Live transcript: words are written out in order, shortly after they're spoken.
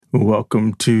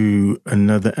Welcome to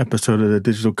another episode of the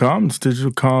Digital Comms.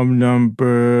 Digital Comm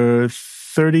number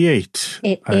 38.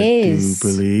 It I is. do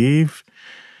believe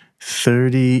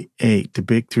 38, the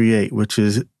big 38, which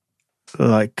is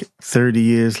like 30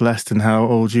 years less than how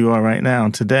old you are right now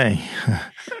today.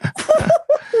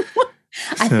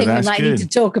 I think we might need to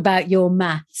talk about your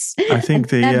maths. I think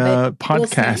the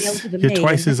podcast, you're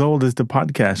twice as old as the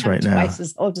podcast right now. Twice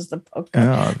as old as the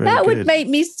podcast. Oh, that would make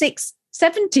me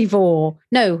 74.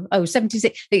 No,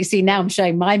 76. You see, now I'm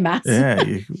showing my maths. Yeah,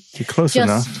 you're close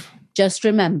enough. Just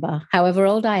remember, however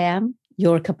old I am,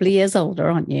 you're a couple of years older,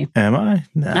 aren't you? Am I?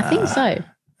 Nah, I think so.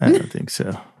 I don't think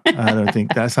so. I don't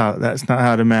think that's not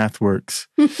how the math works.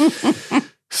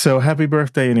 So happy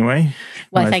birthday anyway.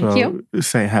 Well, thank you.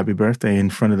 Say happy birthday in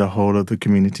front of the whole of the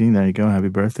community. There you go. Happy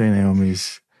birthday.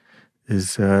 Naomi's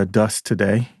is dust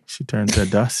today. She turned to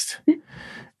dust.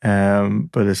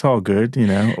 But it's all good, you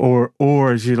know.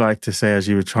 Or as you like to say, as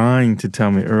you were trying to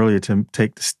tell me earlier, to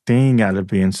take the sting out of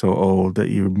being so old, that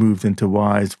you moved into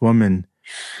wise woman.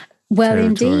 Well,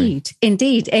 territory.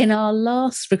 Indeed. In our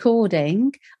last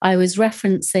recording, I was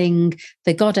referencing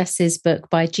the Goddesses book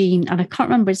by Jean, and I can't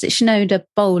remember, is it Shinoda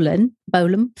Bolam?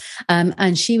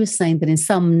 And she was saying that in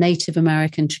some Native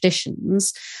American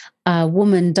traditions, a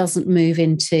woman doesn't move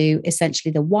into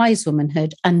essentially the wise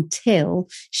womanhood until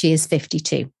she is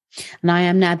 52. And I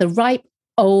am now the ripe,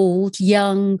 old,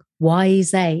 young,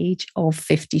 wise age of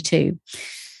 52.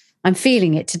 I'm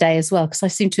feeling it today as well, because I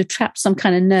seem to have trapped some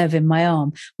kind of nerve in my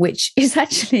arm, which is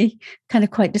actually kind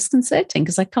of quite disconcerting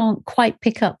because I can't quite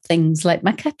pick up things like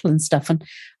my kettle and stuff. And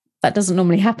that doesn't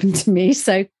normally happen to me.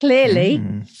 So clearly,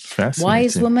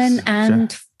 wise woman and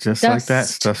just dust. Like that,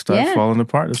 stuff starts falling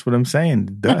apart. That's what I'm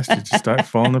saying. Dust, it just starts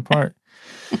falling apart.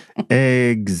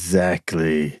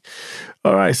 Exactly.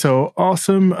 All right, so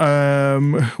awesome.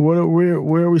 Where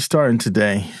are we starting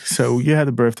today? So you had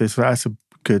a birthday, so that's a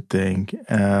good thing.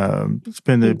 It's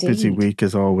been a busy week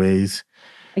as always.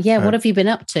 Yeah, what have you been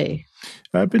up to?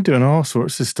 I've been doing all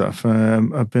sorts of stuff.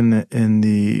 I've been in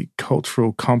the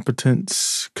cultural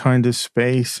competence kind of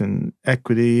space and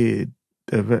equity,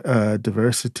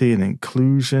 diversity and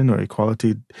inclusion, or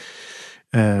equality,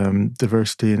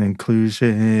 diversity and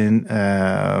inclusion.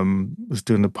 Was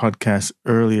doing the podcast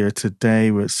earlier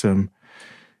today with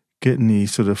getting the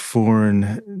sort of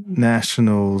foreign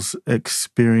nationals'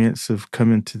 experience of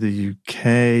coming to the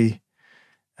UK.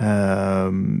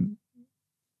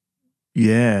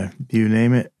 Yeah, you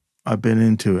name it, I've been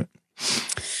into it.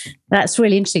 That's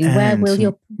really interesting. And where will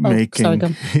your... sorry, go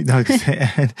on.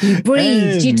 You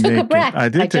breathed. You took a breath. I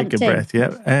did take a breath,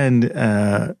 yeah. And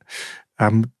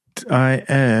I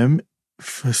am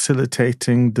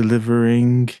facilitating,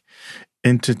 delivering,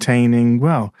 entertaining.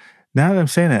 Well, now that I'm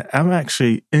saying it, I'm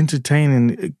actually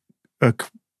entertaining a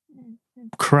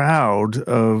crowd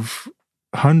of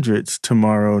hundreds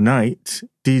tomorrow night,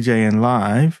 DJing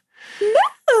live.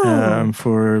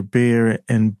 For Beer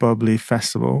and Bubbly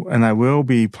Festival. And I will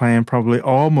be playing probably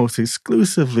almost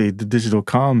exclusively the Digital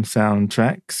Comm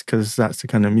soundtracks, because that's the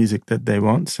kind of music that they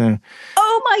want. So,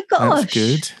 oh my gosh, that's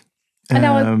good. I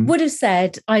know I would have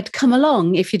said I'd come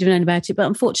along if you'd have known about it, but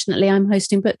unfortunately I'm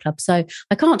hosting book club, so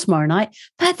I can't tomorrow night.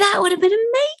 But that would have been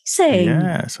amazing.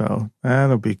 Yeah, so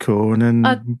that'll be cool. And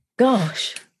then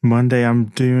gosh, Monday I'm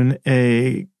doing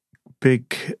a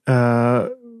big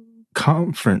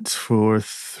conference for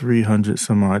 300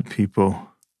 some odd people,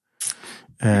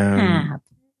 and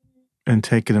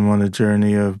taking them on a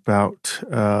journey about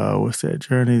what's that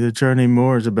journey? The journey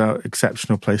more is about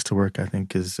exceptional place to work, I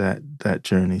think, is that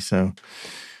journey. So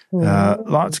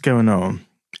lots going on.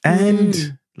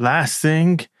 And last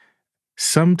thing,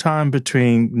 sometime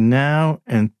between now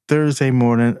and Thursday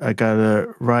morning, I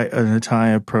gotta write an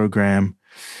entire program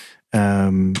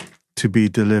to be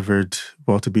delivered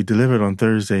on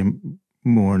Thursday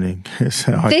morning.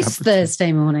 So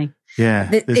Thursday morning.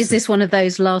 Yeah. Is this one of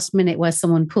those last minute where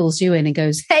someone pulls you in and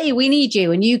goes, "Hey, we need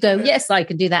you," and you go, "Yes, I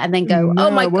can do that," and then go, no,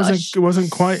 "Oh my gosh." It wasn't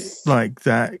quite like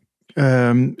that.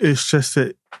 It's just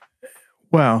that,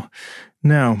 well,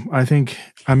 no, I think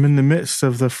I'm in the midst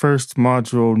of the first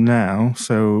module now,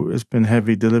 so it's been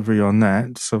heavy delivery on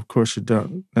that. So of course you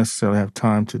don't necessarily have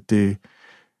time to do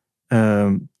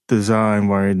design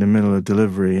while you're in the middle of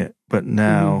delivery. But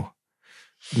now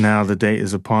the date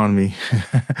is upon me.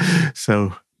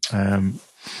 So,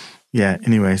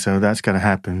 anyway, so that's got to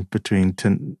happen between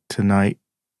tonight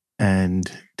and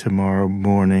tomorrow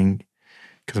morning,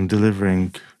 because I'm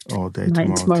delivering all day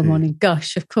tomorrow morning.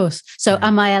 Gosh, of course. So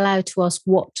am I allowed to ask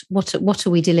what are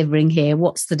we delivering here?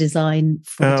 What's the design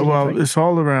for delivering? Well, it's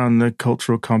all around the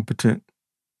cultural competent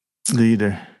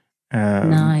leader.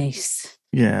 Nice.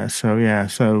 Yeah,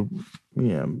 so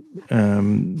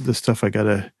the stuff I got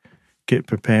to get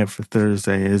prepared for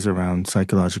Thursday is around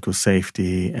psychological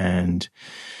safety and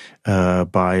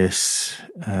bias,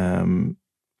 that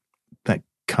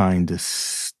kind of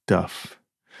stuff.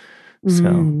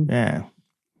 So, yeah.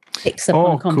 Picks up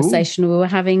on a conversation we were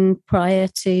having prior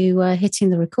to hitting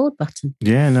the record button.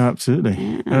 Yeah, no, absolutely.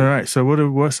 Yeah. All right. So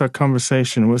what's our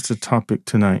conversation? What's the topic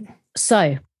tonight?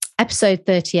 So episode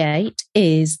 38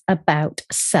 is about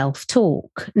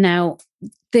self-talk. Now,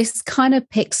 this kind of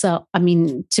picks up, I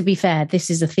mean, to be fair, this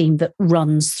is a theme that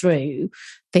runs through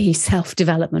the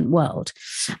self-development world.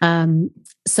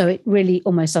 So it really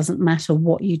almost doesn't matter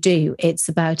what you do. It's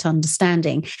about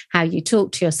understanding how you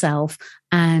talk to yourself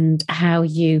and how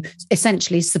you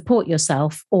essentially support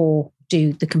yourself or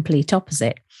do the complete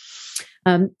opposite.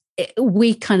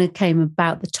 We kind of came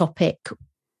about the topic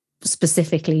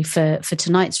specifically for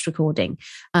tonight's recording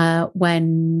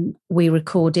when we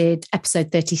recorded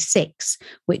episode 36,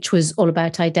 which was all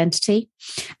about identity.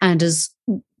 And as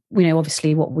you know,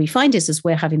 obviously what we find is as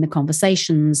we're having the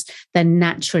conversations, then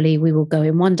naturally we will go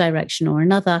in one direction or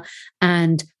another,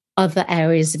 and other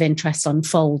areas of interest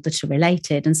unfold that are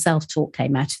related, and self-talk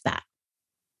came out of that.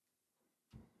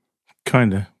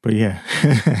 Kind of, but yeah.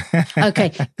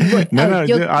 Okay. No,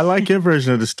 I like your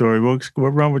version of the story. We'll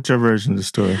run with your version of the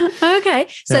story. Okay,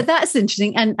 so that's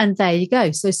interesting, and there you go.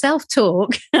 So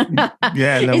self-talk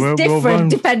is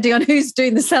different depending on who's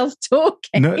doing the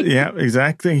self-talking. No, yeah,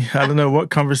 exactly. I don't know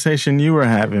what conversation you were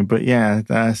having, but yeah,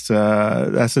 that's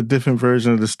a different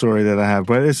version of the story that I have,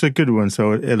 but it's a good one,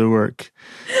 so it'll work.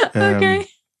 Okay.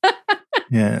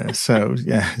 Yeah, so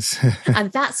yes.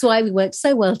 And that's why we work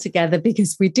so well together,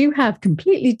 because we do have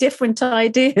completely different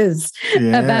ideas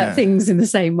about things in the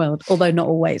same world, although not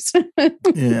always.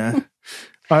 Yeah.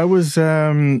 I was,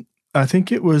 I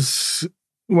think it was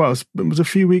a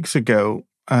few weeks ago,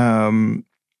 and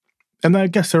I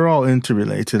guess they're all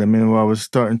interrelated. I mean, I was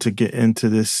starting to get into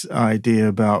this idea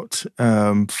about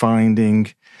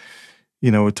finding,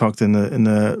 we talked in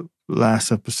the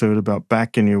last episode about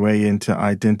backing your way into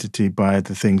identity by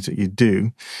the things that you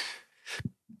do.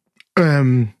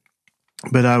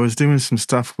 But I was doing some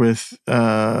stuff with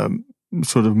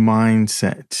sort of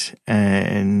mindset,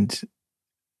 and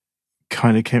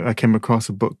I came across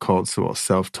a book called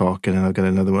Self-Talk, and then I got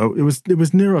another one. It was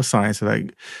neuroscience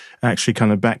that actually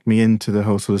kind of backed me into the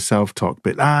whole sort of self-talk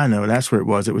bit. No, that's where it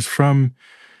was. It was from,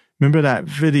 remember that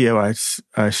video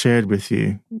I shared with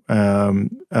you,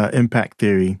 Impact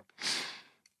Theory?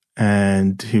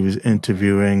 And he was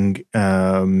interviewing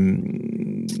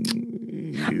Marone,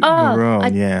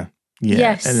 yeah.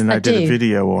 Yes, and then I did a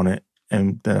video on it,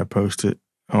 and then I posted it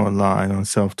online on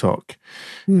Self-Talk.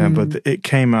 But it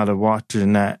came out of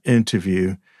watching that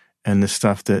interview and the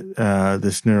stuff that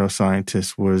this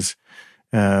neuroscientist was,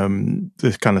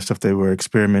 this kind of stuff they were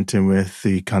experimenting with,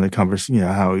 the kind of conversation,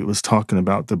 how he was talking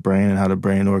about the brain and how the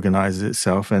brain organizes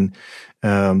itself. And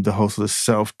the whole sort of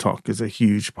self-talk is a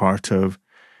huge part of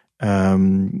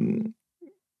the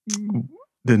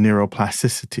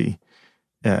neuroplasticity.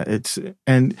 It's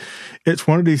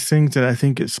one of these things that I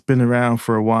think it's been around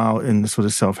for a while in the sort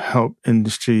of self-help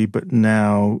industry, but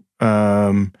now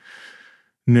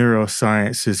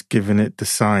neuroscience is giving it the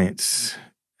science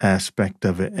aspect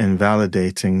of it and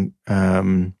validating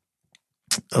a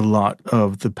lot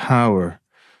of the power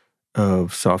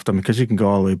of self. I mean, because you can go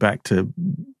all the way back to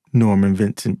Norman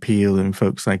Vincent Peale and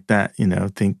folks like that,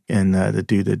 the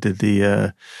dude that did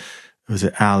was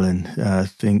it Alan?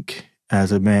 Think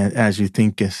as a man, as you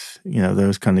thinketh,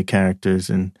 those kind of characters.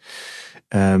 And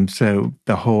so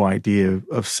the whole idea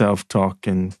of self-talk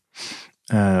and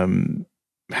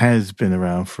has been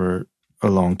around for a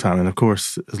long time. And of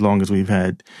course, as long as we've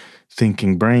had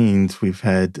thinking brains, we've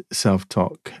had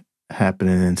self-talk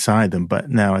happening inside them. But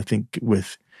now I think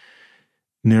with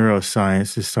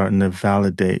neuroscience is starting to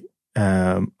validate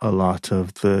a lot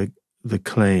of the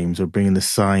claims, or bringing the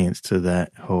science to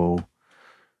that whole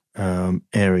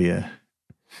area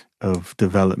of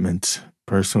development,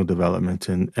 personal development,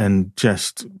 and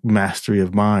just mastery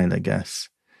of mind, I guess,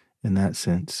 in that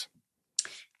sense.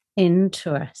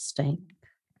 Interesting.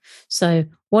 So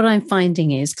what I'm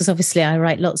finding is, because obviously I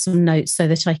write lots of notes so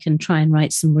that I can try and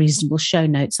write some reasonable show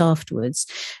notes afterwards.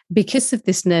 Because of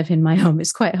this nerve in my arm,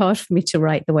 it's quite hard for me to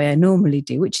write the way I normally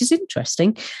do, which is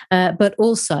interesting. But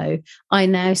also, I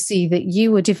now see that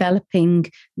you were developing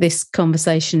this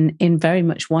conversation in very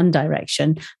much one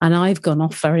direction, and I've gone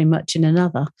off very much in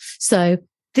another. So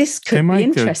this could be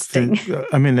interesting.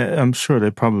 I'm sure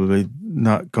they're probably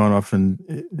not gone off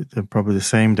in they're probably the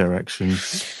same direction.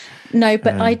 No,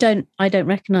 but I don't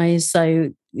recognize. So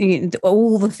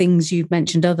all the things you've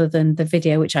mentioned other than the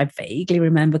video, which I vaguely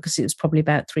remember because it was probably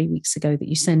about 3 weeks ago that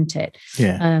you sent it.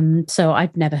 Yeah. So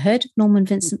I've never heard of Norman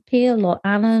Vincent Peale or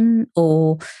Alan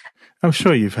or... I'm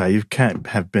sure you can't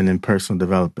have been in personal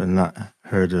development and not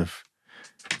heard of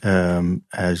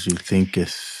As You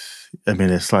Thinketh. I mean,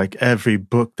 it's like every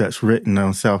book that's written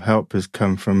on self-help has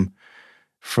come from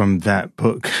that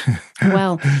book.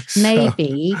 Well,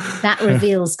 maybe that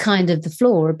reveals kind of the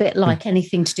flaw, a bit like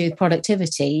anything to do with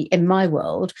productivity in my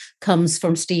world comes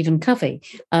from Stephen Covey.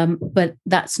 But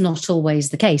that's not always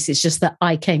the case. It's just that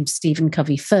I came to Stephen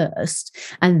Covey first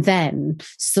and then...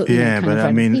 but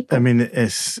I mean,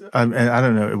 it's... I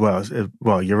don't know.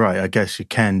 Well, you're right. I guess you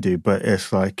can do, but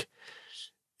it's like...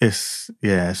 It's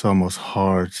almost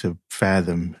hard to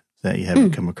fathom that you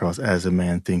haven't come across As a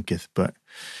Man Thinketh, but...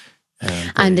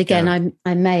 and again,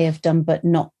 I may have done, but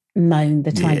not moaned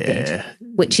that I did,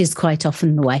 which is quite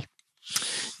often the way.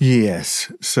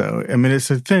 Yes. So, I mean,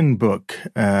 it's a thin book,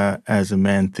 As a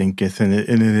Man Thinketh, and it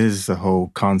is the whole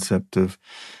concept of,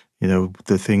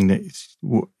 the thing that,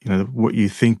 what you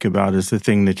think about is the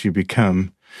thing that you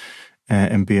become,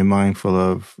 and being mindful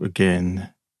of,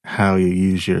 again, how you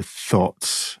use your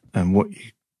thoughts and what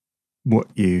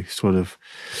you sort of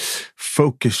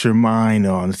focus your mind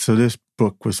on. So this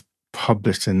book was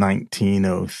published in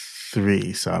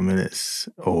 1903, so I mean it's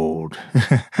old.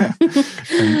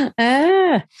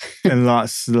 and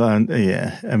lots, I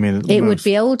mean, it would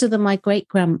be older than my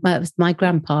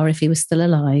grandpa if he was still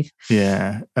alive.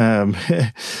 Yeah, and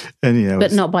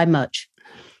but not by much.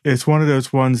 It's one of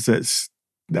those ones that's,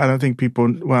 I don't think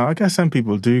people. Well, I guess some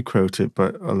people do quote it,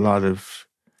 but a lot of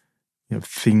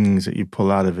things that you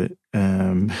pull out of it.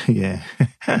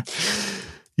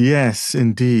 Yes,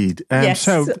 indeed. Yes.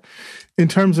 So, in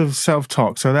terms of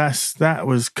self-talk, so that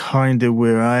was kind of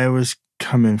where I was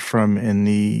coming from in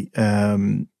the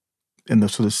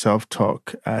sort of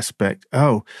self-talk aspect.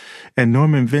 Oh, and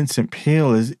Norman Vincent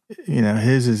Peale is,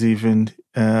 his is even,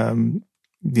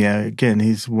 again,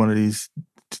 he's one of these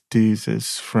dudes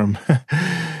that's from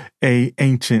a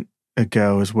ancient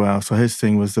ago as well. So his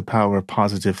thing was the power of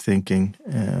positive thinking.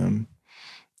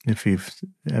 If you've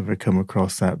ever come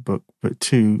across that book, but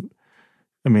if you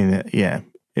didn't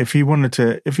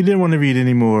want to read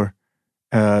any more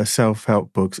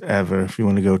self-help books ever, if you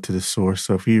want to go to the source,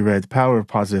 so if you read The Power of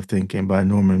Positive Thinking by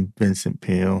Norman Vincent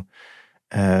Peale,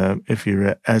 if you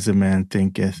read As a Man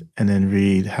Thinketh, and then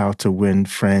read How to Win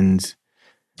Friends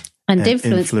and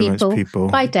Influence People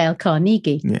by Dale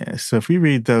Carnegie. Yeah, so if you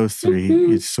read those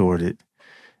three, it's sorted.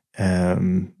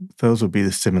 Those would be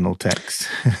the seminal texts.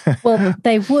 Well,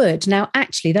 they would. Now,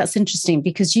 actually, that's interesting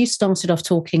because you started off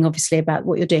talking, obviously, about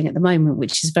what you're doing at the moment,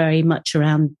 which is very much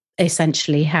around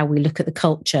essentially how we look at the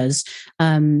cultures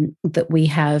that we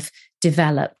have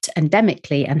developed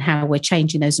endemically and how we're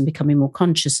changing those and becoming more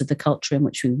conscious of the culture in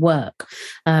which we work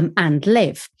and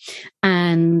live.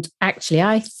 And actually,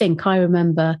 I think I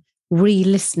remember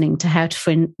re-listening to How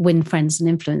to Win Friends and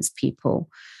Influence People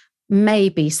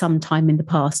maybe sometime in the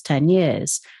past 10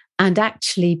 years. And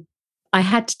actually, I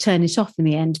had to turn it off in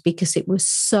the end because it was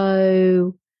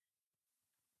so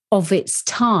of its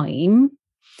time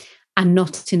and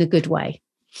not in a good way.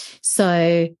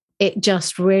 So it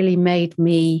just really made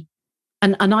me,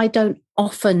 and I don't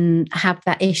often have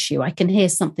that issue. I can hear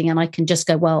something and I can just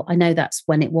go, well, I know that's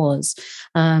when it was.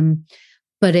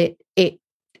 But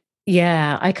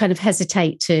I kind of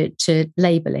hesitate to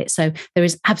label it. So there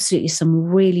is absolutely some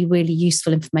really, really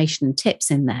useful information and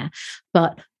tips in there.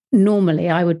 But normally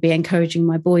I would be encouraging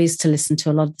my boys to listen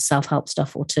to a lot of the self-help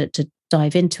stuff or to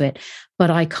dive into it.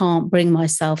 But I can't bring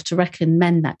myself to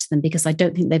recommend that to them because I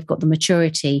don't think they've got the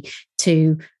maturity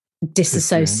to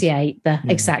disassociate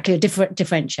exactly,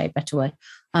 differentiate, better word.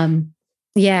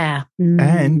 Yeah.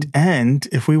 And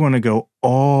if we want to go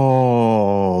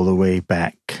all the way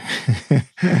back,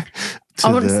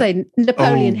 I want to say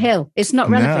Napoleon Hill. It's not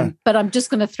relevant, but I'm just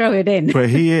going to throw it in. But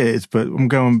he is. But I'm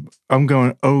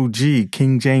going OG,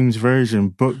 King James Version,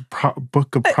 book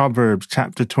of Proverbs,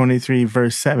 chapter 23,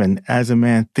 verse 7. As a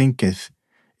man thinketh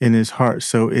in his heart,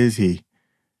 so is he.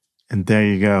 And there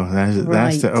you go.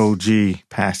 That's the OG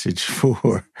passage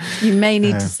for. You may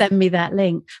need to send me that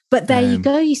link. But there you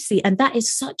go, you see. And that is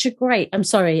such a great, I'm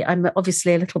sorry, I'm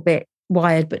obviously a little bit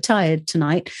wired but tired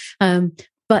tonight.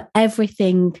 But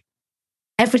everything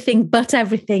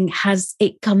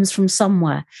comes from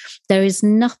somewhere. There is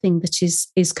nothing that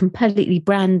is completely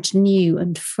brand new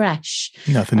and fresh.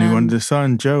 Nothing new under the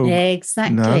sun, Job.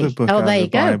 Exactly. There you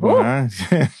go.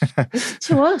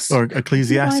 To us. Or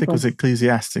Ecclesiastic. Was it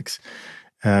Ecclesiastics?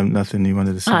 Nothing new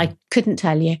under the sun. I couldn't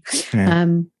tell you.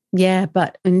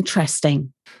 But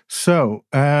interesting. So,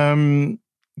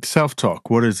 Self-talk,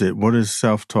 what is it? What is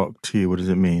self-talk to you? What does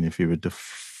it mean if you were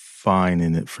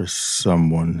defining it for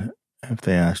someone? If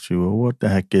they asked you, well, what the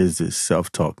heck is this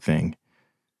self-talk thing?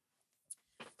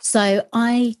 So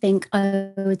I think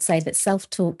I would say that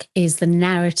self-talk is the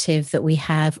narrative that we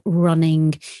have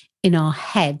running in our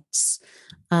heads.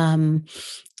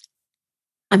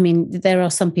 I mean, there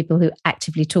are some people who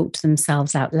actively talk to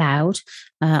themselves out loud.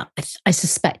 I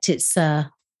suspect it's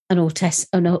a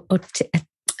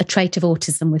trait of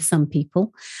autism with some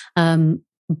people.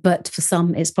 But for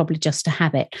some, it's probably just a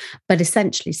habit. But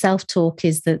essentially, self-talk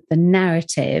is the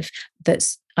narrative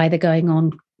that's either going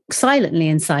on silently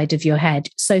inside of your head,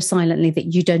 so silently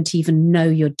that you don't even know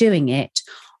you're doing it,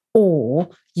 or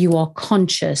you are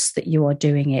conscious that you are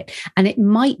doing it. And it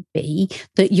might be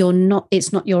that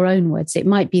it's not your own words. It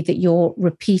might be that you're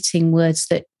repeating words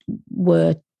that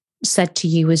were said to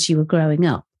you as you were growing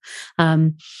up.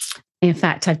 In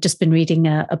fact, I've just been reading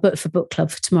a book for book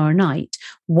club for tomorrow night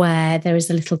where there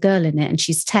is a little girl in it and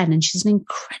she's 10 and she's an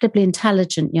incredibly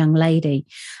intelligent young lady.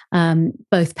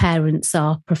 Both parents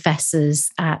are professors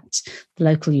at the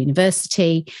local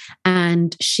university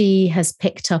and she has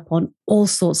picked up on all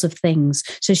sorts of things.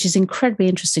 So she's incredibly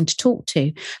interesting to talk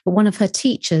to. But one of her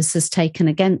teachers has taken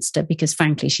against her because,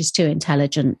 frankly, she's too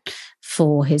intelligent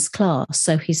for his class.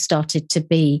 So he started to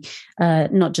be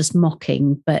not just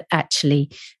mocking, but actually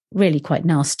really quite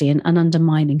nasty and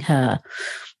undermining her.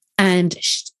 And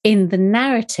in the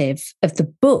narrative of the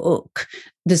book,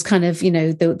 there's kind of,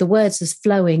 the words is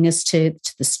flowing as to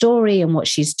the story and what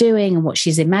she's doing and what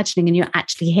she's imagining, and you're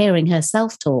actually hearing her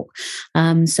self-talk.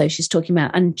 So she's talking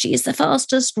about, and she is the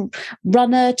fastest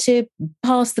runner to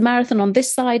pass the marathon on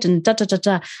this side, and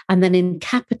da-da-da-da. And then in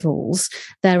capitals,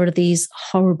 there are these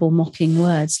horrible mocking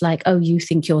words like, oh, you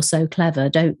think you're so clever,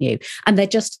 don't you? And they're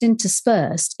just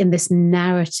interspersed in this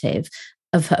narrative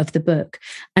of the book.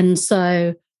 And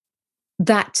so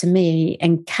that to me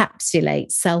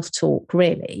encapsulates self-talk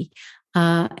really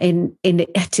at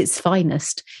its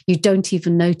finest. You don't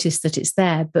even notice that it's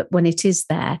there, but when it is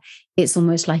there, it's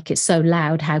almost like it's so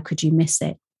loud. How could you miss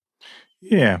it?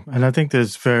 Yeah, and I think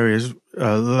there's various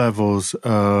levels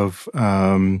of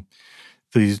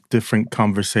these different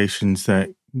conversations that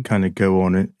kind of go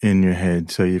on in your head.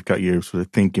 So you've got your sort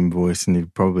of thinking voice, and you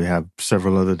probably have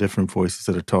several other different voices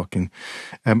that are talking.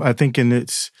 I think in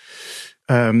its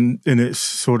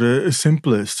sort of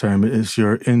simplest term, it's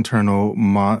your internal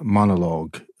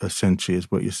monologue, essentially,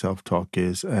 is what your self-talk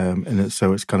is. And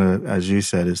it's kind of, as you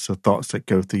said, it's the thoughts that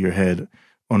go through your head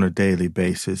on a daily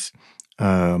basis.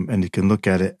 And you can look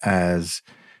at it as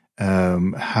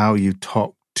how you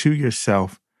talk to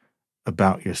yourself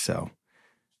about yourself.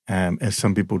 And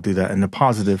some people do that in a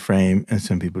positive frame, and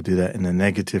some people do that in a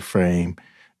negative frame.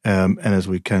 And as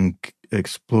we can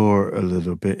explore a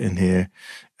little bit in here,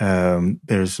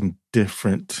 there's some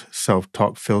different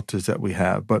self-talk filters that we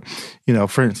have. But,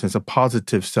 for instance, a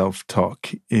positive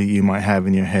self-talk you might have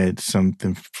in your head,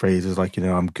 something phrases like,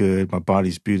 I'm good, my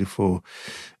body's beautiful,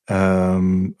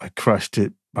 I crushed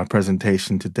it, my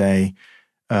presentation today.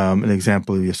 An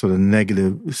example of your sort of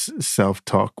negative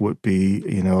self-talk would be,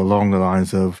 along the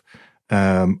lines of,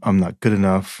 I'm not good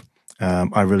enough,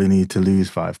 I really need to lose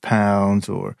 5 pounds,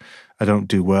 or I don't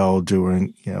do well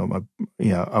during, I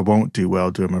won't do well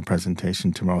during my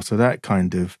presentation tomorrow. So that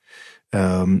kind of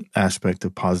aspect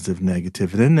of positive,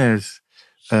 negative. And then there's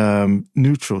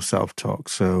neutral self-talk.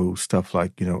 So stuff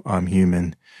like, I'm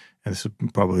human, and this is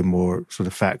probably more sort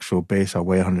of factual based. I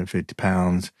weigh 150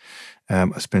 pounds. I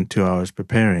spent 2 hours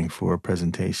preparing for a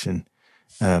presentation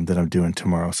that I'm doing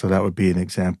tomorrow. So that would be an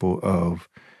example of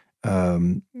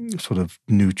sort of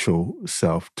neutral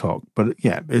self-talk. But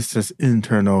yeah, it's this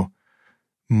internal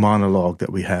monologue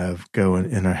that we have going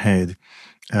in our head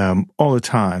all the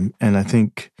time. And I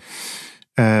think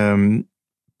the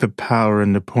power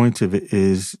and the point of it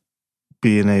is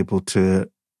being able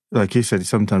to, like you said,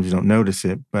 sometimes you don't notice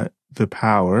it, but the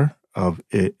power of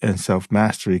it and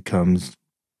self-mastery comes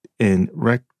in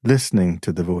listening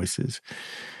to the voices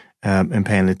and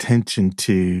paying attention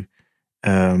to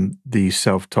the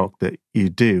self-talk that you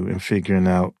do, and figuring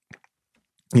out,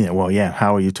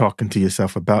 how are you talking to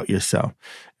yourself about yourself?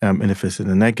 And if it's in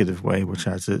a negative way, which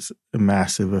has its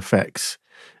massive effects,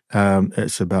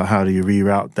 it's about how do you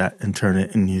reroute that and turn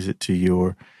it and use it to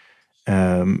your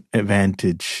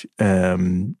advantage.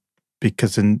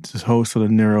 Because in this whole sort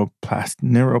of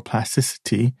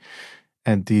neuroplasticity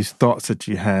and these thoughts that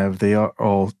you have, they're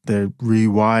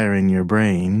rewiring your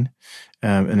brain,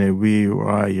 and they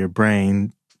rewire your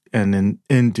brain, and then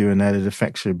in doing that, it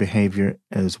affects your behavior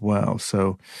as well.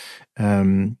 So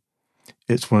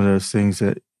it's one of those things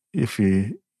that if you're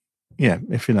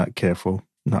not careful,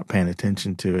 not paying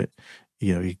attention to it,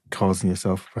 you're causing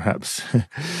yourself perhaps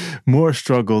more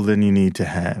struggle than you need to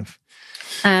have.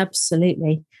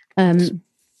 Absolutely. Go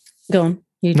on.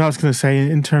 No, I was going to say,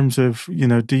 in terms of,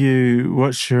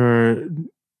 what's your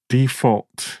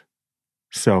default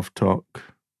self-talk?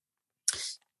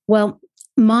 Well,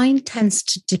 mine tends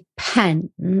to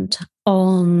depend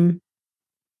on,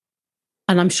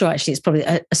 and I'm sure actually it's probably,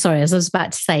 sorry, as I was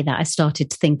about to say that, I started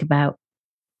to think about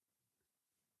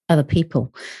other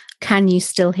people. Can you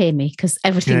still hear me? Because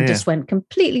everything just went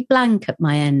completely blank at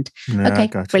my end. No, okay,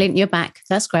 brilliant. You're back.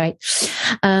 That's great.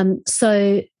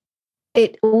 So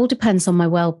it all depends on my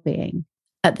well-being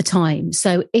at the time.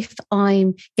 So if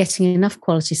I'm getting enough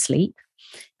quality sleep,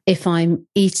 if I'm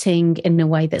eating in a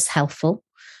way that's healthful,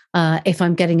 if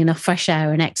I'm getting enough fresh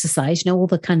air and exercise, all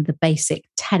the kind of the basic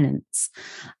tenets,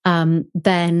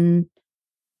 then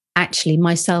actually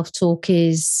my self-talk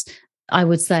is, I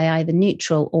would say, either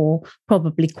neutral or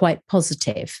probably quite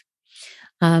positive.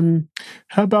 How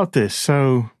about this?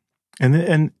 So,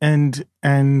 and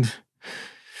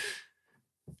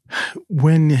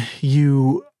when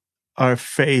you are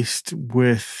faced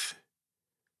with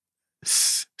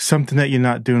something that you're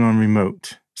not doing on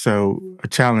remote, so a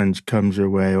challenge comes your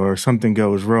way, or something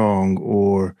goes wrong,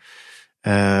 or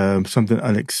something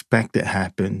unexpected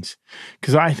happens,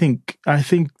 because I think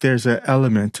there's an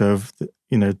element of,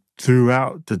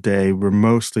 throughout the day we're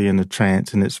mostly in a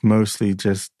trance, and it's mostly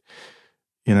just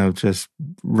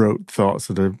rote thoughts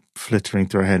that are flittering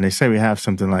through our head. And they say we have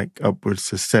something like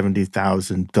upwards of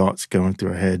 70,000 thoughts going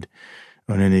through our head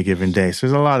on any given day. So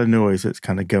there's a lot of noise that's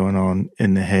kind of going on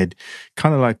in the head,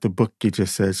 kind of like the book you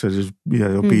just said. So there's,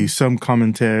 there'll be some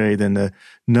commentary, then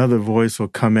another voice will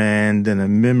come in, then a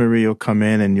memory will come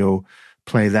in, and you'll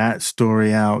play that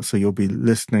story out. So you'll be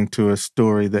listening to a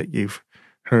story that you've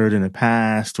heard in the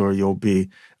past, or you'll be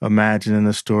imagining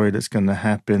a story that's going to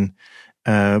happen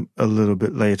a little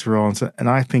bit later on. So, and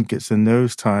I think it's in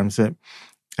those times that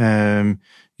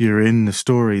you're in the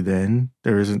story. Then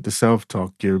there isn't the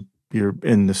self-talk. You're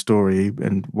in the story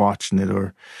and watching it,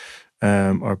 or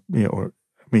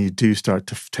you do start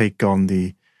to take on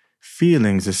the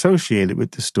feelings associated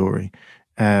with the story.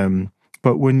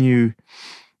 But when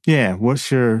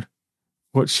what's your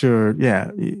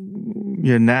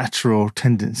natural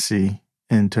tendency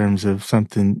in terms of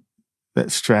something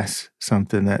that's stress,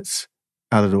 something that's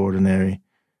out of the ordinary,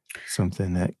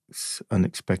 something that's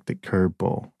unexpected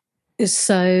curveball?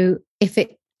 So if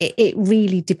it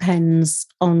really depends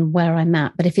on where I'm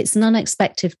at, but if it's an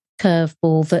unexpected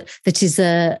curveball that is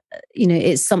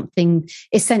it's something,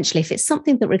 essentially, if it's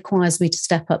something that requires me to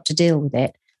step up to deal with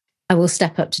it, I will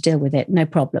step up to deal with it, no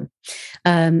problem.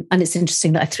 And it's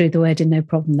interesting that I threw the word in "no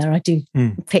problem" there. I do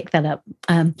pick that up.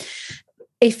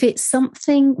 If it's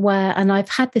something where, and I've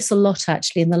had this a lot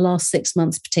actually in the last 6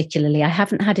 months particularly, I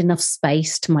haven't had enough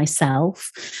space to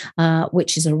myself,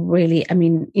 which is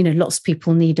lots of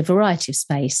people need a variety of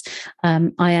space.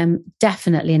 I am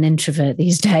definitely an introvert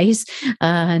these days,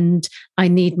 and I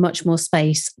need much more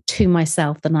space to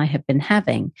myself than I have been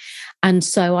having. And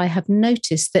so I have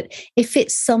noticed that if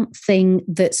it's something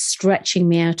that's stretching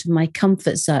me out of my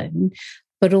comfort zone,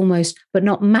 but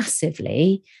not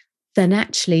massively, then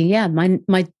actually,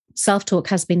 my self-talk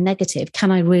has been negative. Can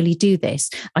I really do this?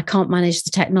 I can't manage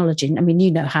the technology. I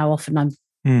mean, how often I'm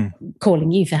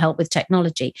calling you for help with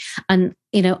technology. And,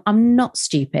 I'm not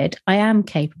stupid. I am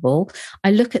capable.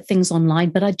 I look at things online,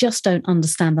 but I just don't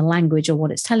understand the language or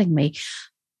what it's telling me.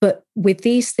 But with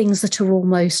these things that are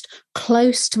almost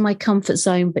close to my comfort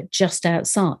zone, but just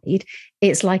outside,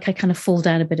 it's like I kind of fall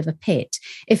down a bit of a pit.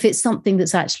 If it's something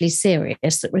that's actually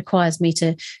serious, that requires me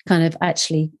to kind of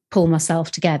actually pull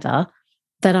myself together,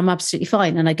 then I'm absolutely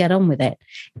fine and I get on with it.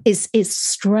 It's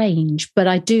strange, but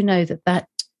I do know that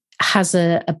has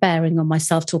a bearing on my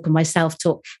self-talk, and my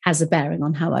self-talk has a bearing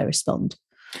on how I respond.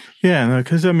 Yeah, no,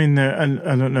 because I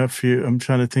don't know if I'm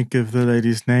trying to think of the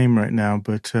lady's name right now,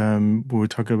 but we're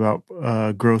talking about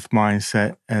growth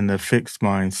mindset and the fixed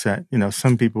mindset.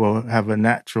 Some people have a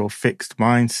natural fixed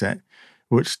mindset,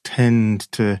 which tend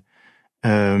to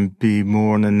be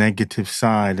more on the negative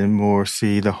side and more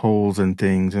see the holes in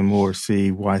things and more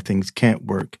see why things can't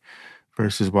work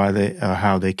versus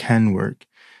how they can work.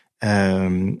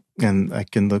 And I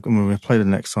can look when we play the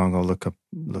next song. I'll look.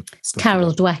 It's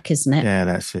Carol Dweck, isn't it? Yeah,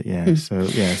 that's it. Yeah.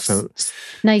 So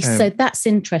nice. So that's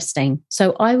interesting.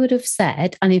 So I would have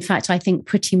said, and in fact, I think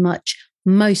pretty much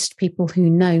most people who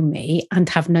know me and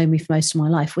have known me for most of my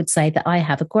life would say that I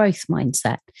have a growth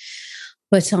mindset.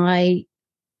 But I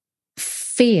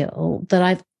feel that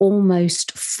I've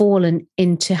almost fallen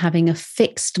into having a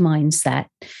fixed mindset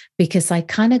because I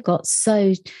kind of got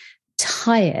so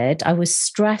tired. I was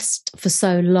stressed for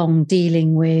so long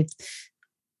dealing with,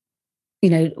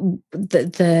 the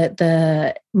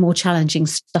more challenging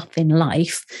stuff in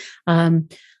life.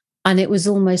 And it was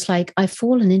almost like I've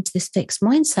fallen into this fixed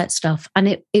mindset stuff. And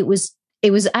it was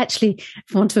actually,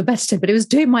 for want of a better term, but it was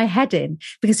doing my head in,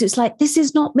 because it's like, this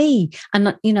is not me.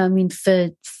 And, for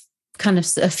kind of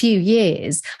a few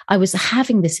years, I was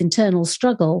having this internal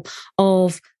struggle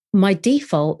of my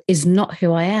default is not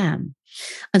who I am.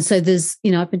 And so there's,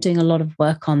 I've been doing a lot of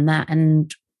work on that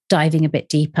and diving a bit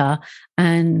deeper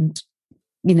and,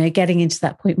 getting into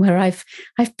that point where I've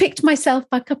picked myself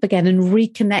back up again and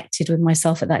reconnected with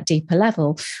myself at that deeper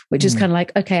level, which is kind of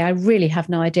like, okay, I really have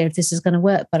no idea if this is going to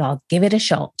work, but I'll give it a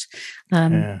shot.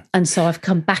 And so I've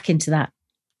come back into that.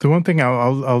 The one thing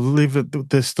I'll leave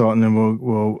this thought, and then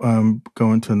we'll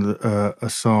go into a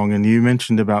song. And you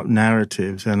mentioned about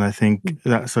narratives, and I think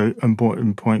that's an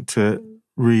important point to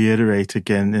reiterate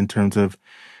again in terms of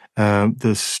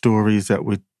the stories that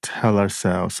we tell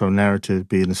ourselves. So narrative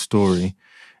being a story,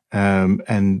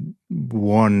 and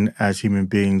one, as human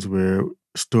beings, we're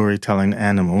storytelling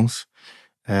animals.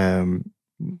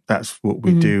 That's what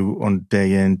we do on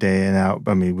day in, day in, out.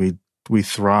 I mean, we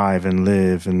thrive and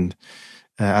live, and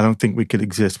I don't think we could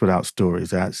exist without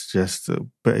stories. That's just a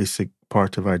basic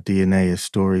part of our DNA is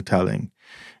storytelling.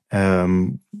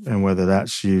 And whether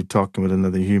that's you talking with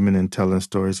another human and telling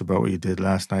stories about what you did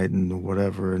last night and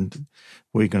whatever, and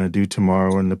what you're going to do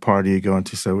tomorrow and the party you're going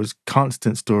to. So it's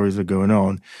constant stories are going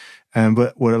on.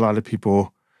 But what a lot of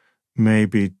people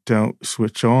maybe don't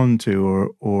switch on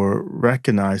to or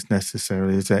recognize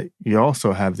necessarily is that you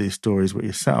also have these stories with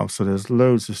yourself. So there's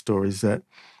loads of stories that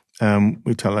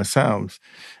we tell ourselves.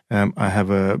 I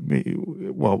have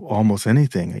almost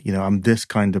anything. I'm this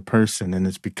kind of person, and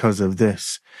it's because of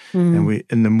this.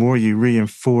 And the more you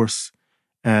reinforce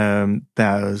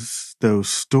those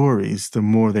stories, the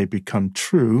more they become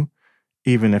true,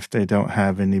 even if they don't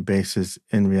have any basis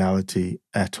in reality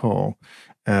at all.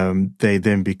 They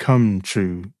then become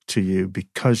true to you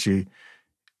because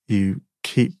you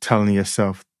keep telling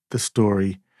yourself the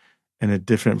story in a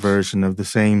different version of the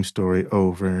same story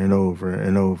over and over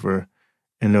and over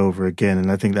and over again.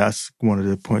 And I think that's one of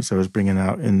the points I was bringing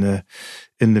out in the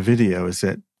video, is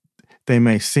that they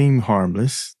may seem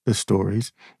harmless, the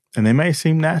stories, and they may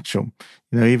seem natural.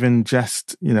 Even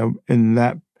just, in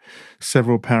that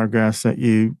several paragraphs that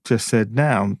you just said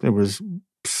now, there was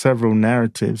several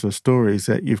narratives or stories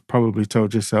that you've probably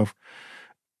told yourself,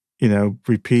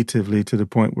 repeatedly to the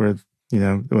point where,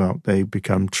 they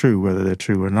become true, whether they're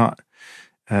true or not.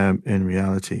 In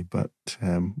reality, but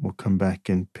we'll come back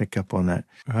and pick up on that.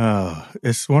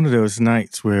 It's one of those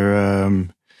nights where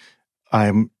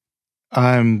I'm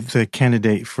the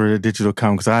candidate for a digital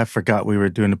comic, because I forgot we were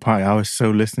doing the party. I was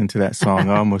so listening to that song,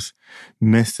 I almost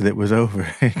missed that it was over.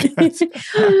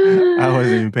 I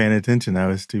wasn't even paying attention. I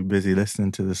was too busy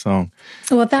listening to the song.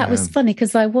 Well, that was funny,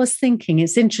 because I was thinking,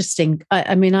 it's interesting.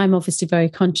 I mean, I'm obviously very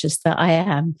conscious that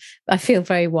I feel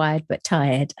very wired but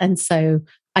tired. And so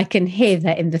I can hear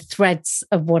that in the threads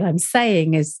of what I'm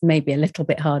saying is maybe a little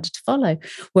bit harder to follow.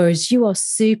 Whereas you are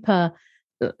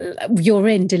you're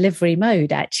in delivery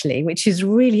mode, actually, which is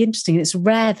really interesting. It's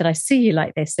rare that I see you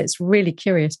like this. It's really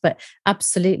curious, but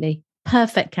absolutely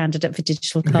perfect candidate for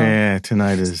digital card. Yeah,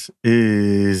 tonight is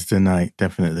the night,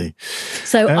 definitely.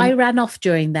 So I ran off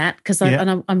during that because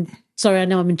I'm sorry, I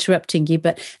know I'm interrupting you,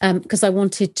 but because I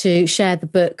wanted to share the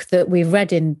book that we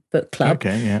read in book club.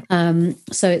 Okay, yeah.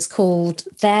 So it's called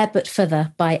There But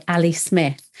Further by Ali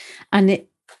Smith, and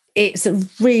it's a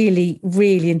really,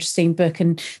 really interesting book.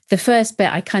 And the first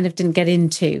bit I kind of didn't get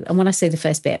into. And when I say the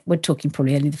first bit, we're talking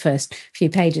probably only the first few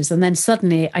pages. And then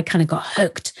suddenly I kind of got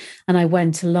hooked and I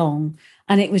went along.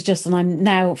 And it was just, and I'm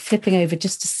now flipping over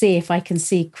just to see if I can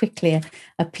see quickly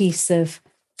a piece of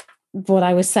what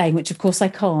I was saying, which of course I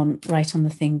can't write on the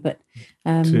thing, but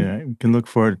we can look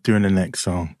forward to doing the next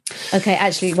song. Okay,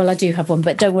 actually, well, I do have one,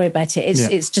 but don't worry about it.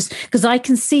 It's just because I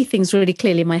can see things really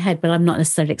clearly in my head, but I'm not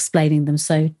necessarily explaining them.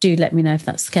 So do let me know if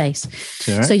that's the case.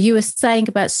 Right. So you were saying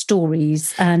about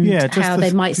stories and how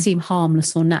they might seem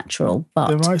harmless or natural, but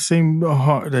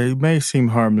they may seem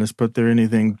harmless, but they're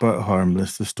anything but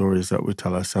harmless. The stories that we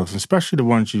tell ourselves, especially the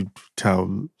ones you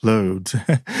tell loads,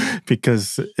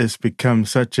 because it's become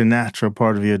such a natural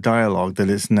part of your dialogue that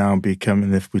it's now become.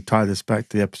 And if we tie this back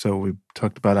to the episode we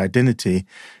talked about identity,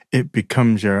 it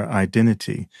becomes your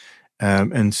identity.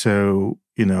 And so,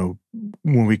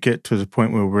 when we get to the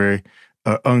point where we're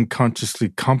unconsciously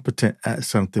competent at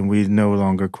something, we no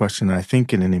longer question our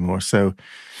thinking anymore. So,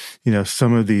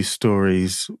 some of these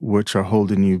stories which are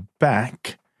holding you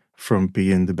back from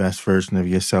being the best version of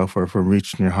yourself, or from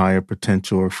reaching your higher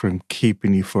potential, or from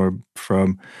keeping you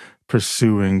from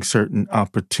pursuing certain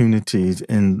opportunities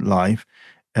in life,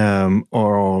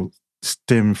 or all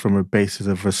stem from a basis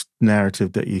of a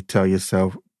narrative that you tell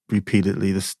yourself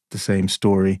repeatedly, the same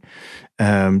story,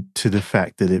 to the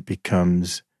fact that it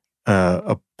becomes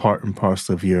a part and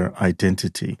parcel of your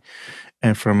identity.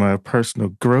 And from a personal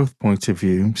growth point of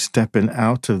view, stepping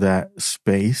out of that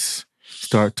space,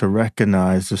 start to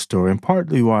recognize the story. And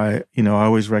partly why, I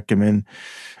always recommend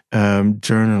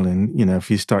journaling, if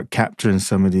you start capturing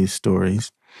some of these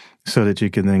stories, so that you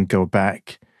can then go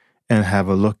back and have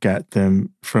a look at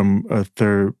them from a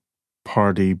third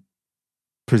party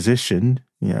position,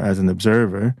 as an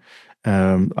observer.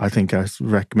 I think I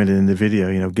recommended in the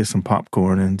video, get some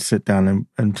popcorn and sit down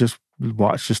and just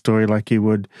watch the story like you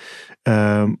would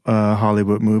a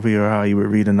Hollywood movie, or how you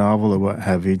would read a novel or what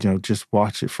have you. Just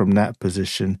watch it from that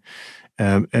position,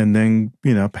 and then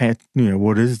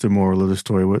what is the moral of the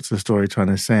story? What's the story trying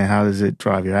to say? How does it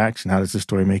drive your action? How does the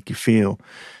story make you feel?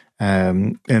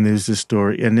 And there's the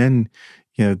story, and then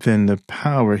then the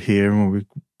power here, when we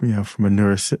from a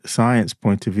neuroscience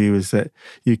point of view, is that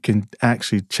you can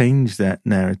actually change that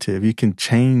narrative. You can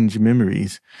change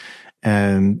memories,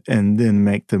 and then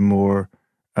make them more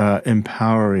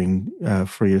empowering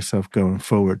for yourself going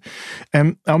forward.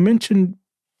 And I'll mention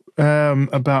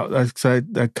about,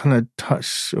 I kind of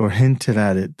touched or hinted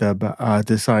at it, about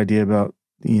this idea about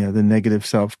the negative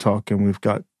self-talk, and we've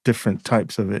got different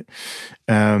types of it.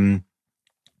 And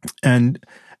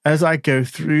as I go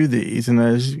through these, and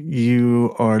as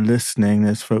you are listening,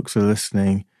 as folks are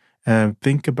listening,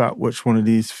 think about which one of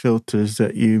these filters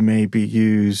that you maybe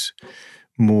use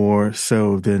more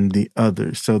so than the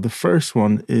others. So the first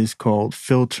one is called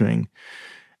filtering.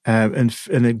 And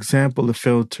an example of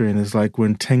filtering is like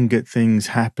when 10 good things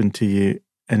happen to you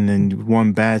and then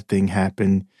one bad thing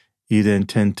happened, you then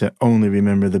tend to only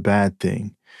remember the bad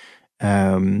thing.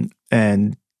 And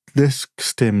this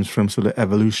stems from sort of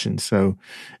evolution. So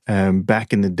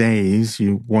back in the days,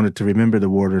 you wanted to remember the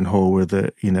watering hole where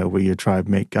where your tribe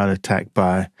mate got attacked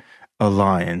by a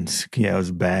lion. It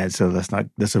was bad, so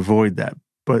let's avoid that.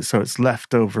 But so it's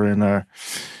left over in our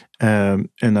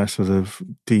sort of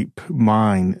deep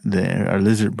mind there, our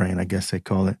lizard brain, I guess they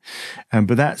call it.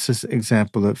 But that's just an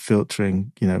example of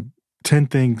filtering. 10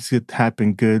 things that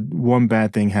happen good, one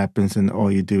bad thing happens, and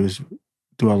all you do is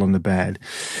dwell on the bad.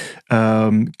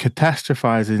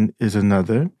 Catastrophizing is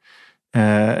another.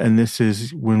 And this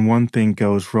is when one thing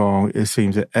goes wrong, it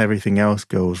seems that everything else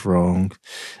goes wrong.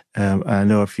 I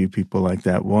know a few people like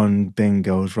that. One thing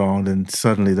goes wrong, and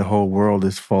suddenly the whole world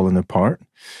is falling apart.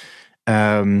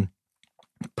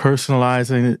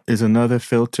 Personalizing is another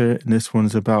filter, and this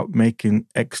one's about making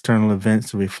external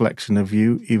events a reflection of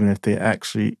you, even if they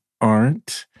actually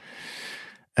aren't.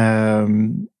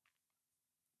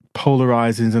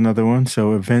 Polarizing is another one.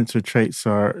 So events or traits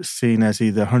are seen as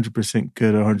either 100%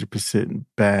 good or 100%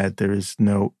 bad. There is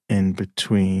no in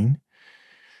between.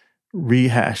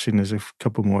 Rehashing, there's a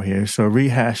couple more here. So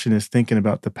rehashing is thinking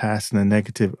about the past in a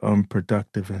negative,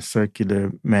 unproductive, and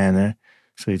circular manner.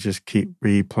 So you just keep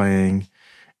replaying,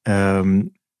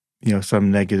 some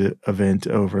negative event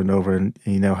over and over, and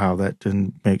you know how that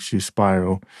then makes you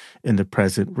spiral in the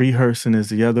present. Rehearsing is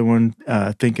the other one,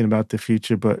 thinking about the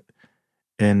future, but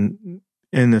in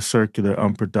a circular,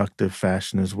 unproductive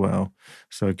fashion as well.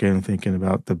 So again, thinking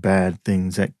about the bad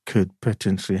things that could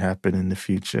potentially happen in the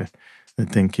future,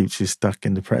 that then keeps you stuck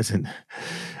in the present.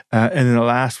 And then the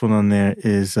last one on there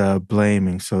is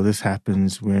blaming. So this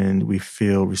happens when we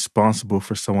feel responsible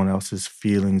for someone else's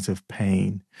feelings of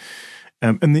pain.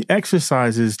 And the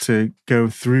exercise is to go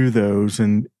through those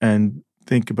and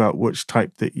think about which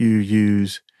type that you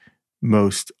use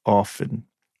most often.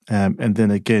 And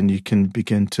then again, you can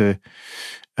begin to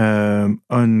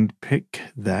unpick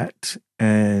that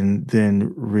and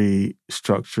then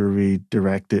restructure,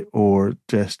 redirect it, or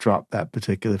just drop that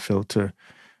particular filter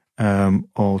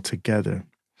altogether.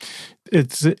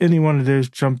 It's any one of those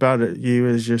jump out at you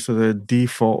as your sort of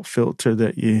default filter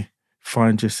that you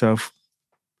find yourself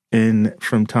in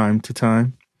from time to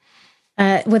time?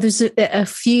 Well, there's a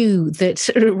few that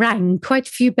rang quite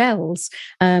a few bells.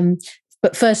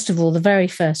 But first of all, the very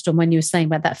first one, when you were saying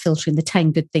about that filtering, the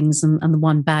 10 good things and the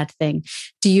one bad thing,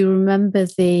 do you remember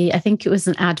I think it was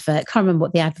an advert, I can't remember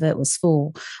what the advert was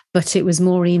for, but it was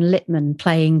Maureen Lipman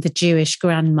playing the Jewish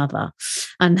grandmother,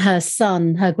 and her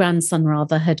grandson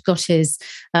rather, had got his,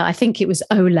 I think it was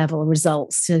O-level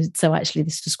results. So actually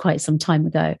this was quite some time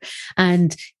ago.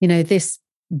 And, this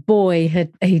boy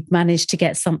he'd managed to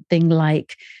get something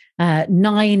like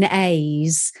 9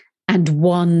 A's and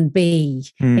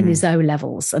 1B in his O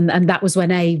levels. And that was when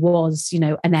A was,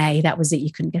 an A, that was it.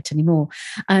 You couldn't get any more.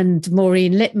 And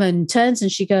Maureen Lipman turns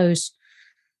and she goes,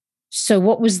 so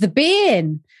what was the B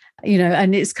in?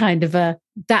 And it's kind of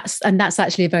that's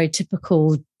actually a very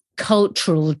typical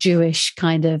cultural Jewish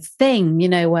kind of thing,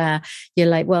 where you're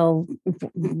like, well,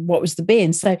 what was the B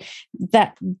in? So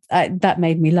that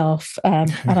made me laugh.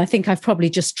 And I think I've probably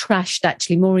just trashed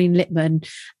actually Maureen Lipman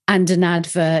and an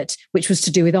advert, which was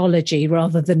to do with ology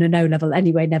rather than an O level.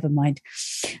 Anyway, never mind.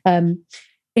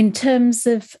 In terms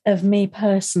of me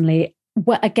personally,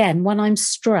 again, when I'm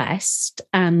stressed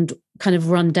and kind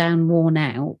of run down, worn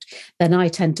out, then I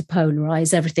tend to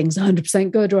polarize. Everything's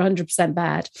 100% good or 100%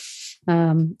 bad.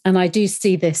 And I do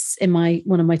see this in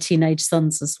one of my teenage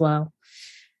sons as well.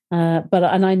 But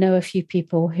I know a few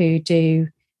people who do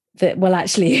that. Well,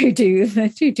 actually, who do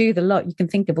the lot. You can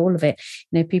think of all of it.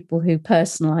 People who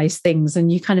personalize things,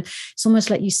 and it's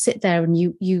almost like you sit there and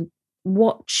you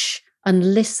watch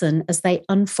and listen as they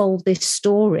unfold this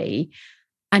story.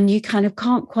 And you kind of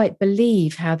can't quite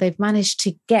believe how they've managed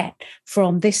to get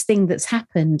from this thing that's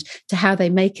happened to how they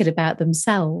make it about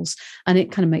themselves. And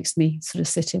it kind of makes me sort of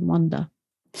sit in wonder.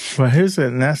 Well, I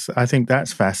think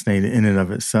that's fascinating in and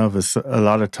of itself. Is a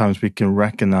lot of times we can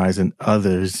recognize in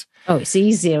others. Oh, it's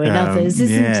easier in others,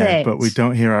 isn't it? But we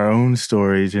don't hear our own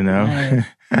stories, No.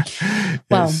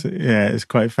 Well, it's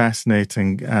quite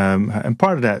fascinating. And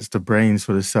part of that is the brain's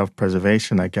sort of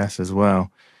self-preservation, I guess, as well.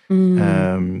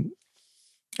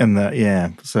 And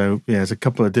there's a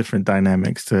couple of different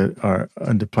dynamics that are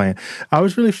underplaying. I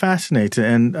was really fascinated,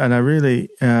 and I really,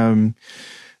 I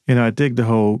dig the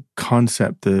whole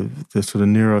concept of the sort of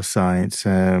neuroscience,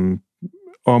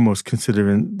 almost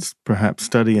considering perhaps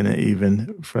studying it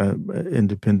even from an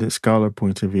independent scholar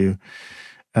point of view.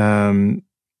 But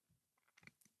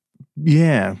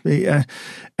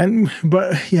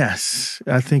yes,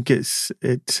 I think it's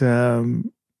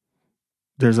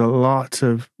there's a lot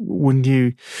of when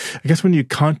you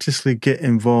consciously get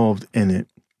involved in it,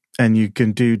 and you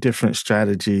can do different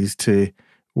strategies to,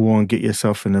 one, get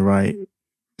yourself in the right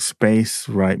space,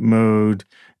 right mode.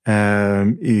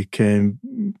 You can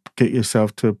get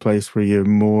yourself to a place where you're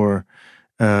more,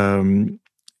 you're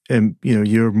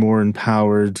more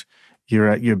empowered. You're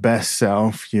at your best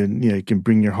self. You can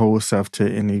bring your whole self to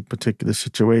any particular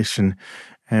situation,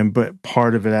 but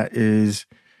part of that is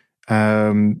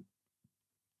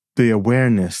the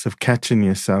awareness of catching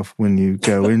yourself when you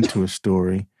go into a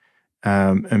story,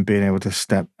 and being able to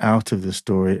step out of the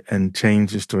story and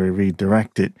change the story,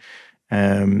 redirect it.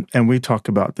 And we talk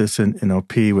about this in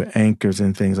NLP with anchors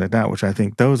and things like that, which I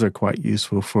think those are quite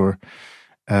useful for.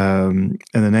 And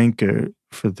an anchor,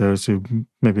 for those who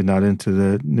maybe not into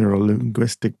the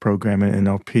Neuro-Linguistic Programming,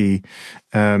 NLP,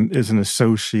 is an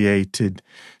associated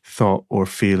thought or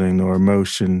feeling or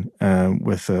emotion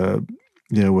with a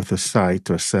sight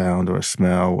or sound or a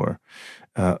smell or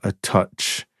a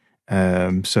touch.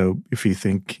 So if you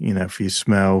think, if you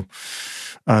smell,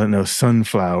 I don't know,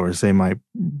 sunflowers, they might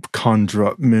conjure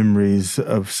up memories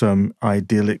of some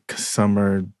idyllic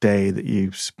summer day that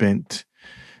you spent,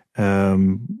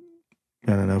 5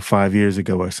 years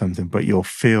ago or something. But you'll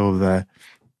feel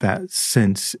that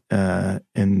sense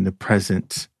in the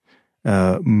present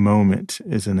moment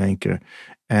is an anchor.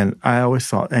 And I always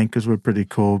thought anchors were pretty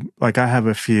cool. Like, I have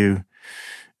a few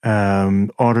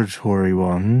auditory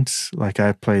ones. Like,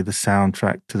 I play the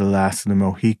soundtrack to The Last of the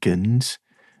Mohicans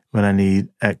when I need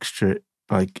extra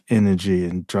energy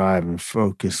and drive and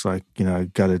focus. I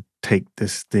got to take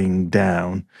this thing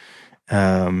down.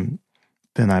 Then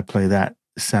I play that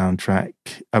soundtrack.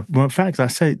 In fact, I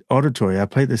say auditory. I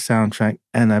play the soundtrack,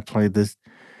 and I play the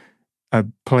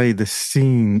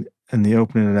scene in the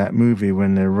opening of that movie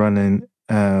when they're running,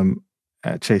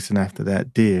 chasing after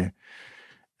that deer.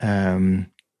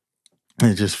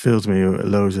 It just fills me with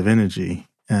loads of energy.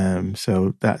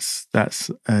 So that's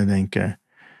an anchor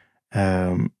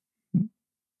that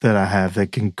I have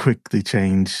that can quickly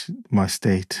change my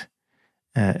state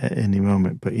at any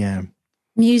moment. But yeah.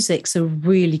 Music's a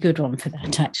really good one for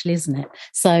that, actually, isn't it?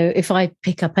 So if I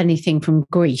pick up anything from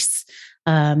Greece,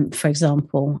 for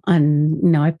example,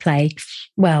 and I play,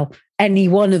 any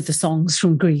one of the songs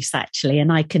from Greece, actually,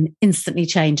 and I can instantly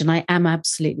change, and I am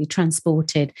absolutely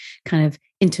transported kind of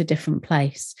into a different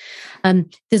place.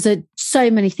 There's so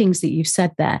many things that you've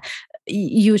said there.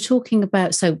 You were talking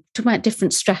about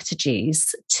different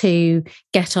strategies to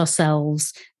get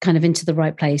ourselves kind of into the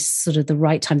right place, sort of the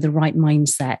right time, the right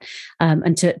mindset,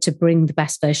 and to bring the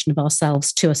best version of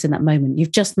ourselves to us in that moment.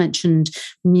 You've just mentioned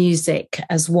music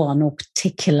as one, or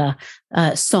particular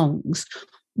songs.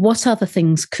 What other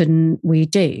things can we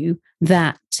do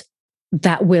that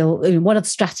that will, what other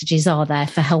strategies are there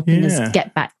for helping us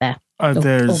get back there or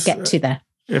get to there?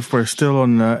 If we're still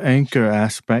on the anchor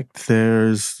aspect,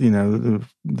 there's,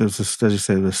 there's as you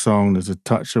say, the song, there's a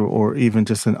touch, or even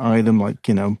just an item, like,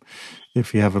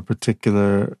 if you have a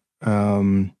particular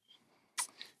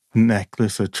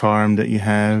necklace or charm that you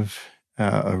have,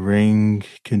 a ring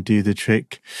can do the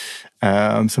trick.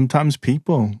 Sometimes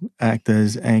people act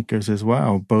as anchors as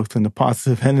well, both in a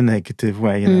positive and a negative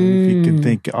way. If you can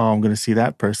think, oh, I'm going to see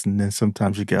that person, then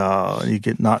sometimes you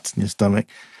get knots in your stomach,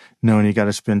 knowing you got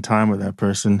to spend time with that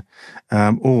person.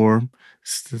 Or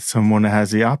someone that has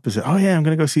the opposite. Oh yeah, I'm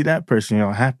going to go see that person. You're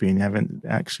all happy and you haven't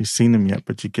actually seen them yet,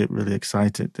 but you get really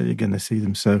excited that you're going to see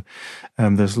them. So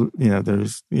there's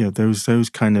those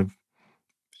kind of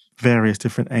various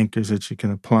different anchors that you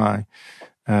can apply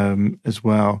as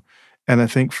well. And I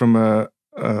think from a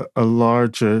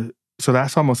larger, so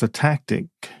that's almost a tactic.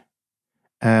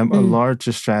 A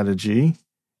larger strategy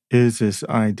is this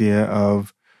idea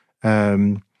of,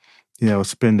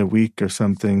 spend a week or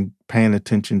something paying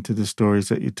attention to the stories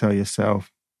that you tell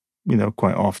yourself,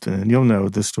 quite often, and you'll know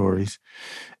the stories,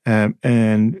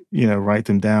 and write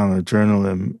them down or journal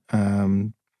them,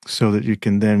 so that you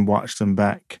can then watch them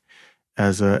back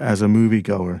as a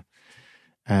moviegoer,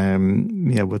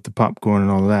 with the popcorn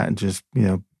and all of that, and just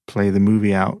play the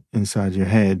movie out inside your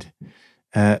head,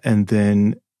 and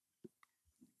then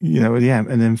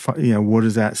what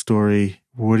is that story?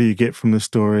 What do you get from the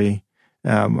story?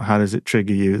 How does it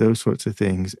trigger you? Those sorts of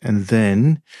things. And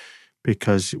then,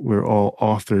 because we're all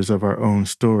authors of our own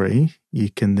story,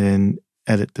 you can then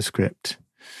edit the script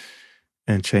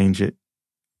and change it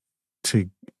to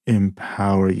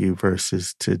empower you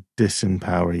versus to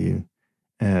disempower you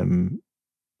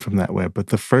from that way. But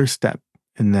the first step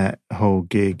in that whole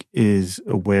gig is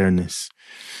awareness.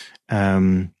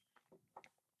 And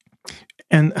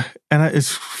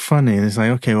it's funny. And it's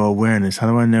like, okay, well, awareness. How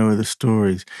do I know the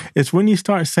stories? It's when you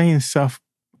start saying stuff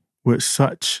with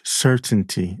such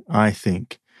certainty, I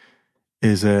think,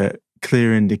 is a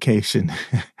clear indication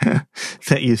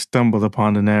that you stumbled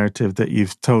upon a narrative that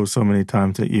you've told so many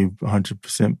times that you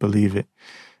 100% believe it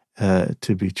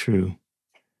to be true.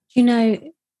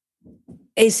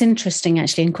 It's interesting,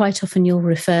 actually, and quite often you'll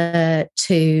refer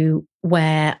to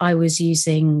where I was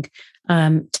using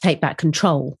take back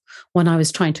control when I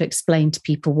was trying to explain to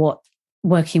people what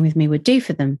working with me would do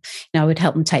for them. I would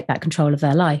help them take back control of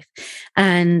their life.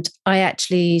 And I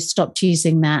actually stopped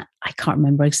using that. I can't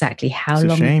remember exactly how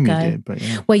long ago. You did, but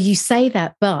yeah. Well, you say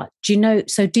that, but do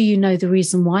you know the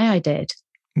reason why I did?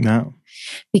 No.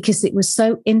 Because it was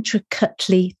so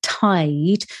intricately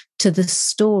tied to the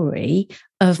story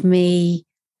of me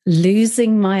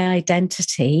losing my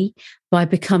identity by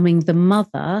becoming the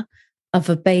mother of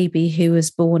a baby who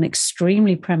was born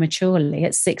extremely prematurely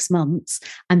at 6 months.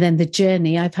 And then the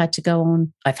journey I've had to go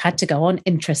on,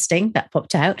 interesting, that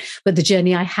popped out, but the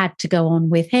journey I had to go on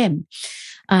with him.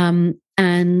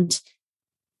 And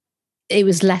it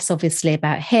was less obviously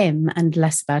about him and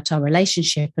less about our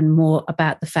relationship and more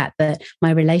about the fact that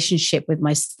my relationship with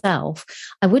myself,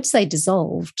 I would say,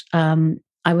 dissolved.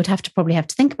 I would probably have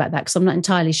to think about that because I'm not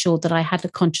entirely sure that I had a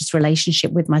conscious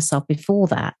relationship with myself before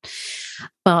that.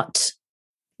 But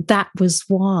that was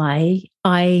why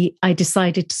I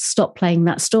decided to stop playing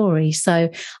that story.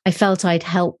 So I felt I'd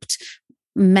helped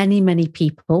many, many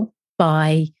people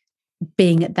by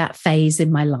being at that phase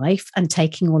in my life and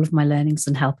taking all of my learnings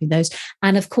and helping those.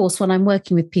 And of course, when I'm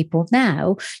working with people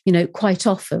now, quite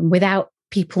often without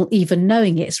people even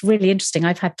knowing it, it's really interesting.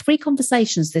 I've had 3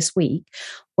 conversations this week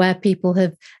where people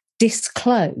have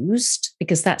disclosed,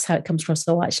 because that's how it comes across.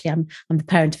 So actually, I'm the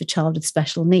parent of a child with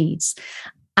special needs.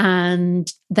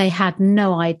 And they had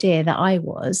no idea that I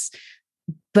was,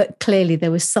 but clearly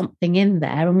there was something in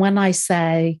there. And when I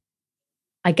say,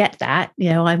 I get that,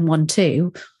 I'm one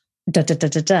too,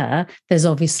 there's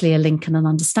obviously a link and an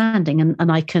understanding,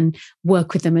 and I can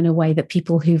work with them in a way that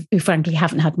people who frankly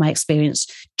haven't had my experience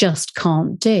just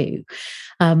can't do.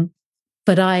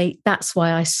 But that's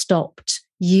why I stopped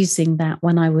using that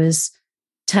when I was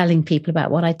telling people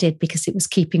about what I did, because it was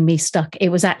keeping me stuck. It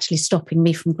was actually stopping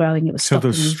me from growing. It was stopping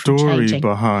me from changing. So the story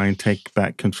behind Take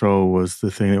Back Control was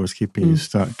the thing that was keeping you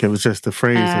stuck. It was just the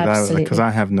phrase because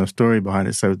I have no story behind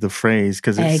it. So the phrase,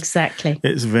 because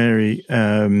it's very,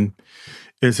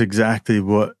 it's exactly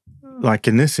what, like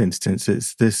in this instance,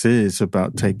 this is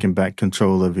about taking back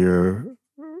control of your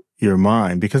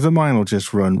mind, because the mind will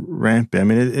just run rampant. I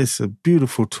mean, it's a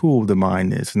beautiful tool, the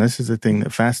mind is. And this is the thing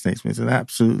that fascinates me. It's an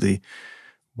absolutely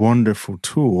wonderful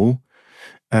tool,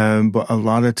 but a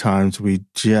lot of times we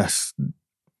just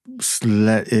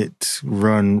let it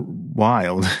run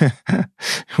wild.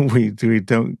 we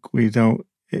don't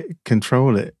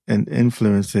control it and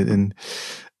influence it, and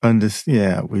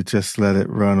we just let it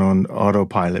run on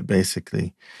autopilot,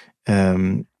 basically,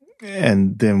 and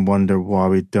then wonder why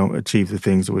we don't achieve the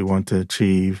things that we want to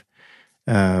achieve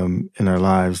in our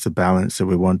lives, the balance that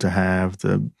we want to have,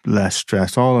 the less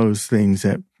stress, all those things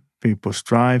that people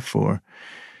strive for.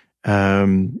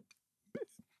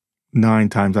 9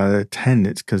 times out of 10,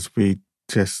 it's because we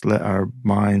just let our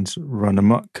minds run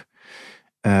amok.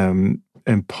 And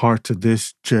part of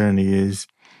this journey is,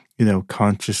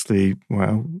 consciously,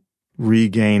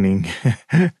 regaining,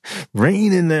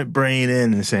 reining that brain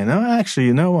in and saying, oh, actually,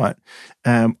 you know what?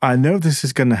 I know this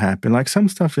is going to happen. Like, some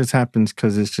stuff just happens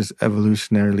because it's just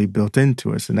evolutionarily built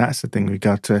into us. And that's the thing we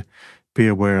got to be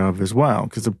aware of as well,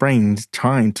 because the brain's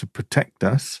trying to protect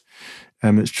us.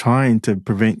 It's trying to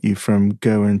prevent you from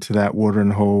going to that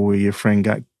watering hole where your friend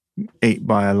got ate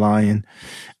by a lion.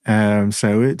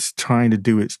 So it's trying to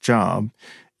do its job.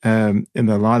 In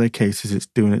a lot of cases, it's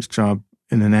doing its job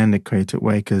in an antiquated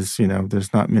way because,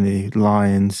 there's not many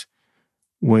lions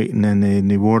waiting in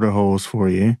the water holes for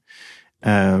you.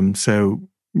 So,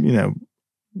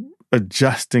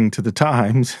 adjusting to the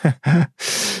times.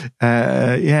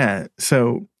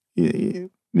 So,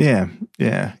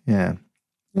 yeah.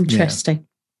 Interesting.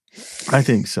 Yeah, I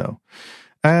think so.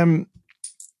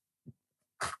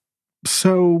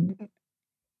 So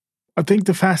I think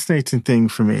the fascinating thing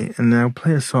for me, and I'll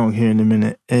play a song here in a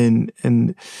minute,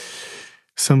 and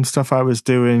some stuff I was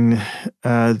doing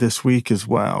this week as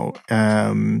well,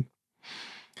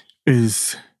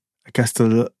 is, I guess,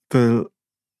 the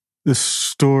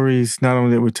stories not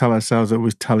only that we tell ourselves, that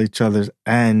we tell each other,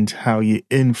 and how you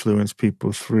influence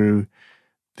people through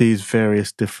these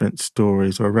various different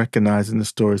stories, or recognizing the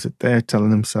stories that they're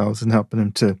telling themselves and helping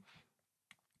them to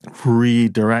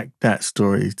redirect that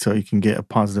story so you can get a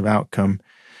positive outcome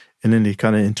in any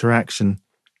kind of interaction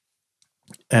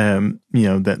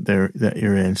that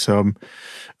you're in. So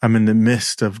I'm in the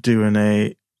midst of doing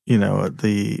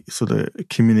the sort of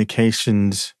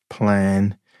communications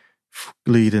plan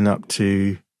leading up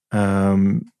to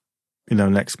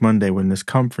next Monday when this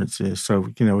conference is.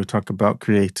 So we talk about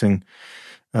creating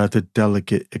the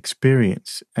delegate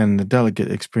experience. And the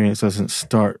delegate experience doesn't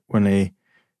start when they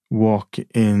walk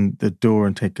in the door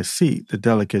and take a seat. The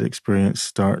delegate experience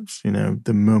starts,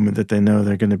 the moment that they know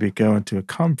they're going to be going to a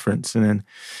conference, and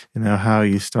then, how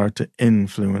you start to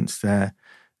influence the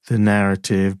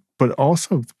narrative, but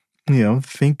also,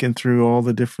 thinking through all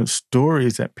the different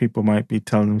stories that people might be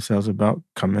telling themselves about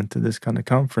coming to this kind of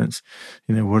conference.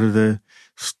 What are the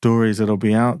stories that'll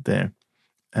be out there?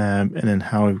 And then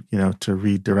how, to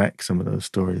redirect some of those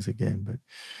stories again.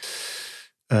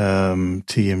 But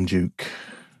TM Juke.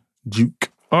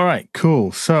 All right,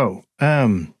 cool. So,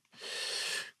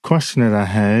 question that I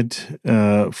had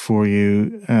for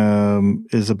you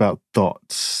is about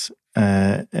thoughts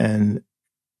and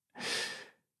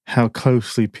how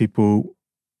closely people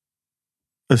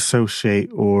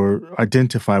associate or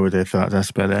identify with their thoughts.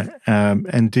 That's better.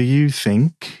 And do you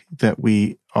think that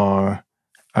we are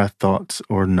our thoughts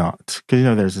or not?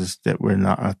 Because there's this that we're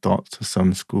not our thoughts, to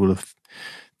some school of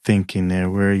thinking there.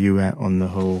 Where are you at on the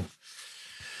whole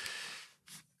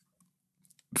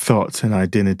thoughts and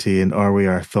identity, and are we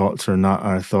our thoughts or not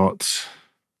our thoughts?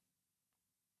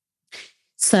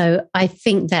 So I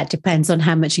think that depends on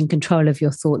how much in control of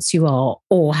your thoughts you are,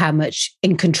 or how much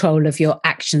in control of your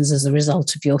actions as a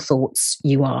result of your thoughts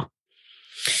you are.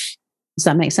 Does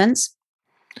that make sense?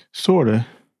 Sort of.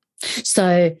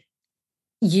 So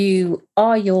you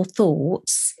are your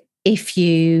thoughts if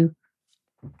you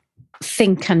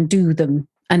think and do them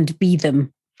and be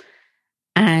them.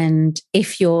 And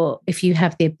if you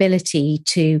have the ability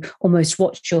to almost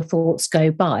watch your thoughts go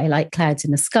by like clouds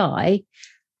in the sky,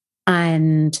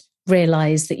 and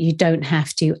realize that you don't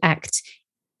have to act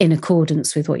in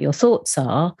accordance with what your thoughts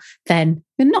are, then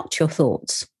you're not your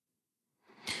thoughts.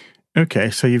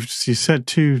 Okay, so you said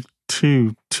two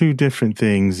different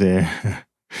things there.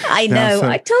 I know,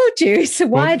 I told you. It's a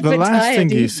wide the last thing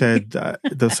you said,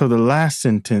 so the last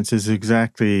sentence is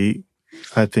exactly,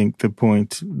 I think, the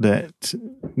point that,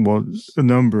 a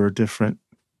number of different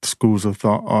schools of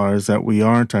thought are, is that we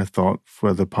aren't our thoughts,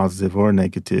 whether positive or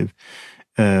negative.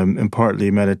 And partly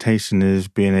meditation is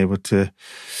being able to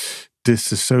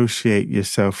disassociate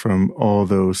yourself from all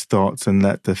those thoughts and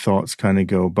let the thoughts kind of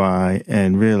go by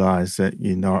and realize that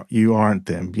you aren't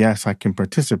them. Yes, I can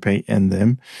participate in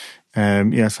them.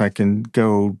 Yes, I can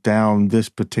go down this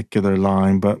particular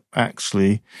line, but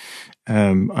actually,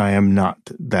 I am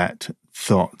not that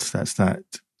thought. That's not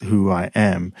who I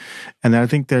am. And I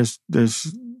think there's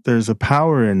there's a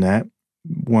power in that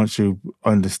once you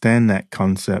understand that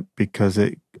concept, because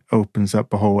it opens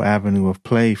up a whole avenue of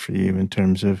play for you in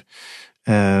terms of,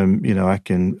 I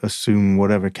can assume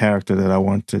whatever character that I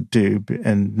want to do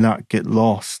and not get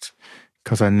lost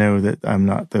because I know that I'm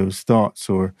not those thoughts,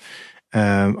 or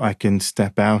I can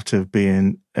step out of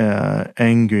being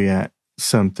angry at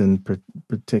something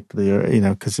particularly,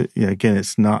 or, because again,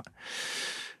 it's not,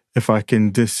 if I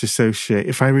can disassociate,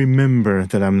 if I remember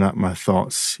that I'm not my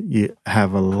thoughts, you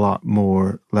have a lot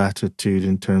more latitude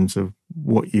in terms of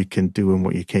what you can do and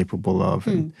what you're capable of,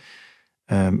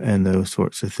 and those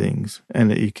sorts of things,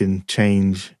 and that you can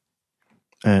change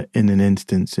in an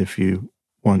instance if you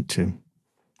want to.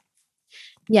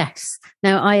 Yes.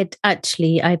 Now, I've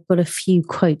got a few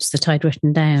quotes that I'd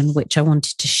written down, which I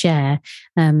wanted to share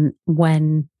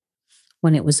when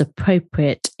it was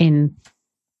appropriate in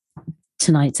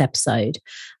tonight's episode.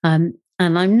 And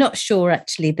I'm not sure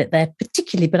actually that they're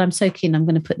particularly, but I'm so keen, I'm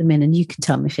going to put them in and you can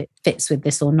tell me if it fits with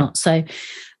this or not. So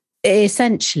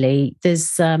essentially,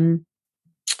 there's,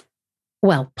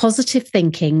 positive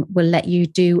thinking will let you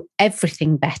do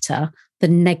everything better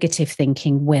than negative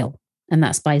thinking will. And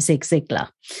that's by Zig Ziglar.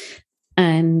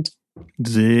 And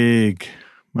Zig,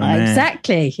 my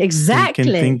exactly. Man.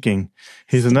 Thinking.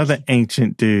 He's another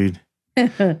ancient dude.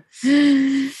 And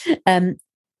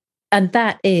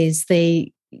that is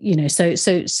the,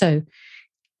 so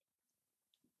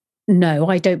no,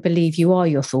 I don't believe you are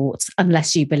your thoughts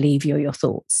unless you believe you're your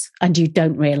thoughts, and you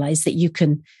don't realize that you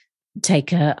can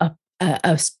take a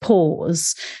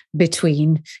pause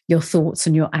between your thoughts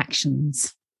and your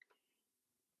actions.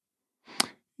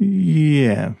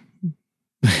 Yeah.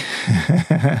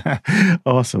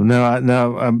 Awesome. No,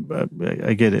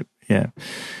 I get it. Yeah.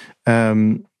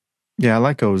 Yeah, I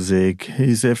like old Zig.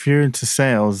 If you're into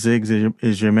sales, Zig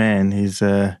is your man.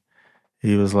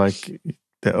 He was like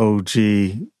the OG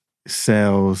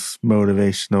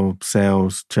motivational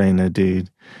sales trainer dude.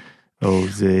 Old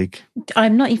Zig.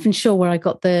 I'm not even sure where I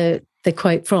got the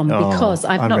quote from, because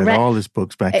I've not read all his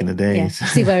books back in the days. Yeah.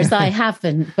 See, whereas I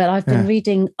haven't, but I've been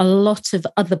reading a lot of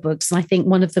other books, and I think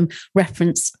one of them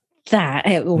referenced that,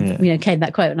 came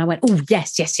that quote, and I went, oh,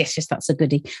 yes, that's a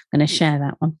goodie. I'm going to share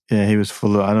that one. Yeah, he was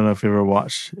full of, I don't know if you ever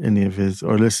watched any of his,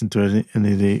 or listened to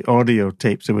any of the audio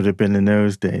tapes that would have been in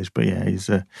those days, but yeah,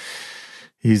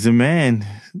 he's a man.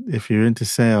 If you're into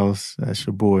sales, that's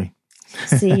your boy.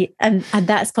 See, and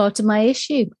that's part of my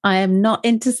issue. I am not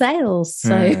into sales,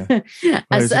 so that's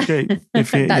why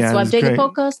I'm doing a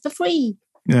podcast for free.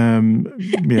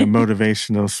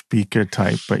 Motivational speaker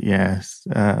type, but yes,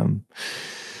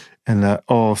 and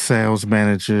all sales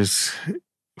managers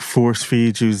force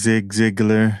feed you Zig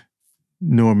Ziglar,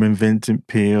 Norman Vincent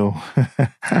Peale,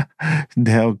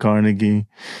 Dale Carnegie.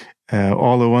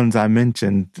 All the ones I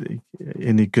mentioned,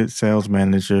 any good sales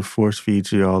manager force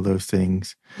feeds you all those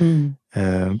things,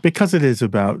 because it is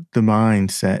about the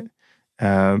mindset.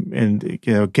 And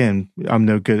again, I'm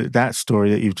no good at that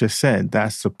story that you've just said.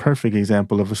 That's the perfect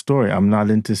example of a story. I'm not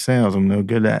into sales. I'm no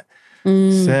good at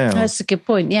sales. That's a good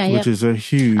point. Yeah, which is a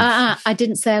huge. I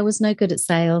didn't say I was no good at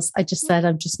sales. I just said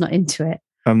I'm just not into it.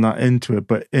 I'm not into it,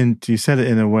 but you said it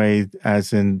in a way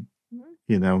as in,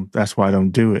 that's why I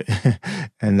don't do it.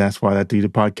 And that's why I do the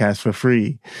podcast for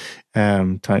free,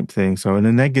 type thing. So in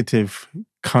a negative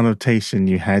connotation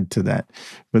you had to that.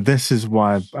 But this is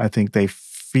why I think they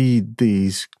feed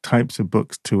these types of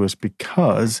books to us,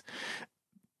 because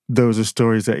those are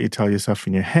stories that you tell yourself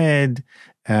in your head,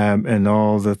 and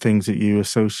all the things that you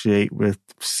associate with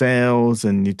sales,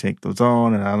 and you take those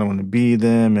on, and I don't want to be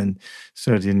them. And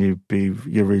so then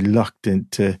you're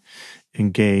reluctant to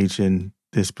engage in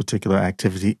this particular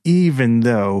activity, even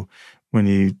though when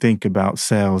you think about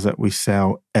sales, that we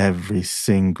sell every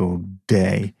single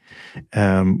day,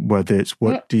 whether it's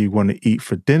what do you want to eat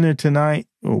for dinner tonight,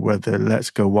 or whether let's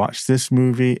go watch this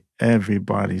movie,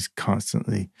 everybody's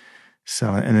constantly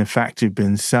selling. And in fact, you've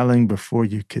been selling before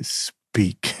you could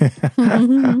speak.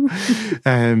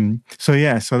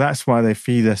 So that's why they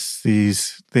feed us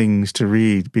these things to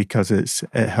read, because it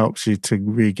helps you to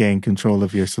regain control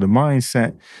of your sort of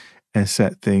mindset and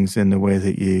set things in the way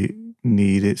that you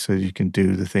need it, so you can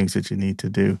do the things that you need to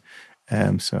do.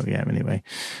 Anyway.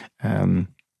 Go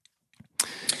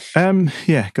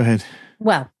ahead.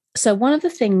 Well, so one of the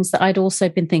things that I'd also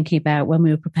been thinking about when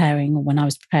we were preparing, or when I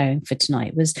was preparing for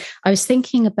tonight, was I was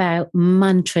thinking about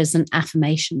mantras and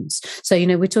affirmations. So,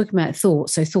 we're talking about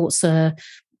thoughts. So thoughts are,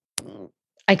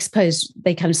 I suppose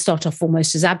they kind of start off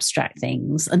almost as abstract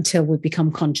things until we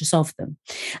become conscious of them.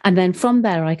 And then from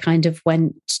there, I kind of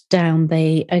went down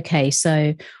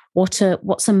so what's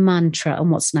a mantra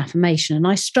and what's an affirmation? And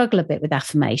I struggle a bit with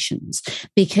affirmations,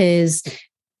 because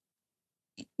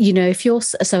if you're,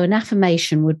 so an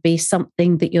affirmation would be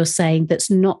something that you're saying that's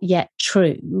not yet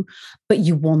true, but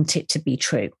you want it to be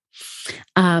true.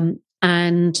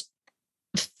 And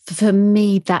for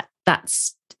me, that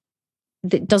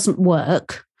doesn't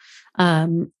work.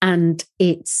 And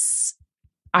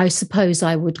I suppose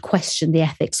I would question the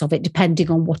ethics of it,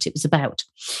 depending on what it was about.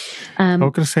 I was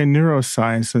going to say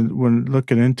neuroscience, and when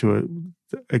looking into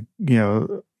it,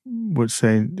 would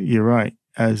say you're right,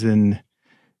 as in,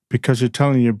 because you're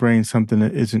telling your brain something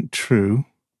that isn't true,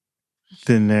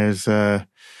 then there's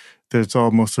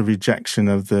almost a rejection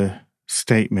of the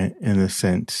statement in a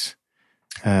sense.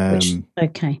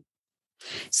 Okay.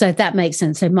 So that makes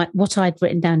sense. So what I'd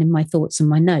written down in my thoughts and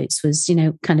my notes was,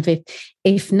 kind of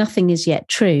if nothing is yet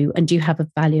true and you have a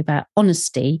value about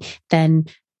honesty, then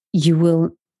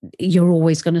you're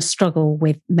always going to struggle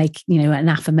with making, an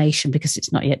affirmation because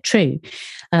it's not yet true.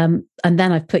 And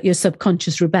then I've put your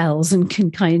subconscious rebels and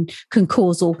can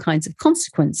cause all kinds of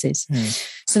consequences.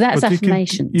 So that's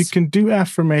affirmations. You can do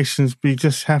affirmations, but you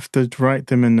just have to write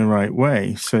them in the right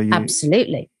way. So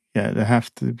absolutely. Yeah, they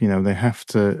have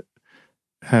to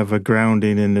have a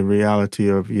grounding in the reality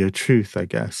of your truth, I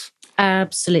guess.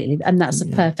 Absolutely. And that's a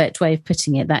perfect way of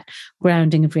putting it, that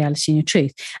grounding of reality in your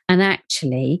truth. And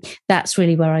actually, that's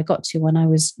really where I got to when I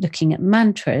was looking at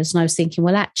mantras. And I was thinking,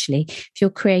 well, actually, if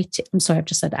you're creating, I'm sorry, I've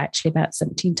just said actually about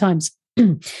 17 times.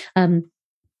 But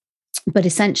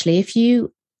essentially, if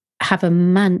you have a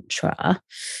mantra,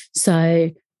 so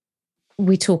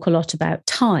we talk a lot about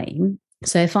time.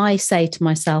 So if I say to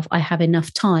myself, I have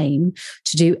enough time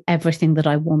to do everything that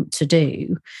I want to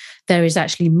do, there is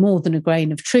actually more than a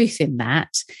grain of truth in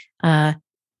that,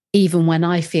 even when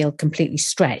I feel completely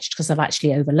stretched because I've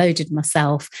actually overloaded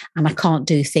myself and I can't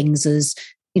do things as,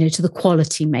 to the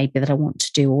quality maybe that I want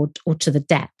to do or to the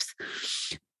depth.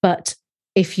 But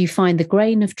if you find the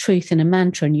grain of truth in a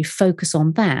mantra and you focus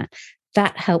on that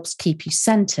helps keep you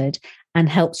centered and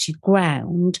helps you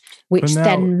ground, which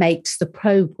then makes the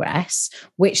progress,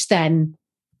 which then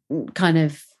kind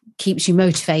of keeps you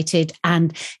motivated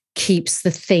and keeps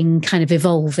the thing kind of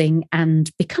evolving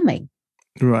and becoming.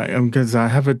 Right, because I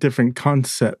have a different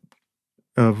concept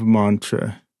of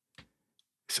mantra.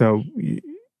 So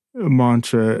a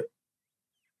mantra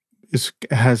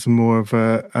has more of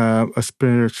a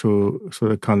spiritual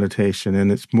sort of connotation,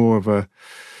 and it's more of a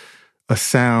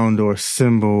sound or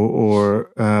symbol or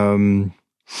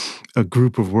a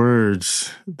group of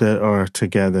words that are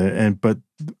together, but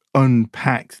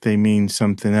unpacked they mean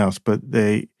something else. But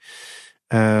they,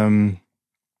 I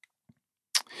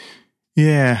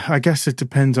guess it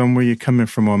depends on where you're coming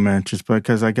from on mantras.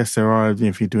 Because I guess there are,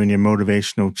 if you're doing your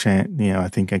motivational chant, I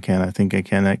think I can,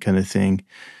 that kind of thing.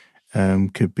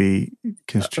 Could be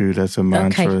construed as a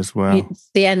mantra as well.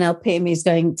 The NLP in me is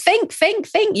going, think.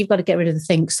 You've got to get rid of the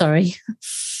think, sorry.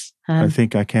 I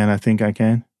think I can.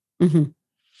 Mm-hmm.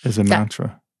 As a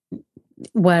mantra.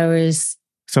 Whereas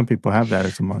some people have that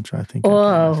as a mantra, I think.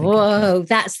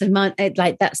 That's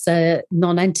that's a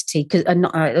non-entity. Because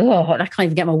I can't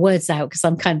even get my words out because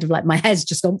I'm kind of like, my head's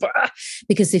just gone.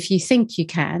 Because if you think you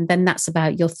can, then that's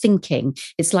about your thinking.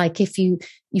 It's like if you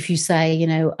say,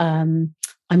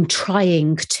 I'm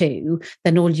trying to,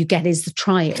 then all you get is the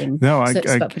trying. No, so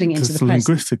it's about putting it into the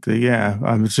linguistically, present.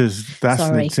 I'm just that's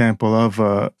an example of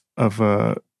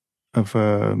a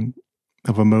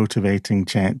motivating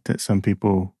chant that some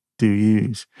people do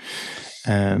use.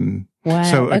 Wow.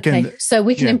 So again, okay. So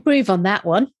we can improve on that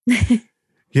one.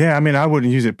 Yeah, I mean, I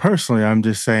wouldn't use it personally. I'm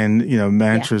just saying,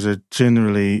 mantras are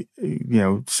generally,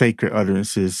 sacred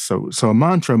utterances. So a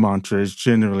mantra is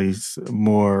generally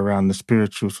more around the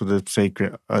spiritual sort of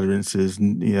sacred utterances,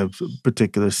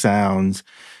 particular sounds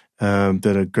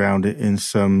that are grounded in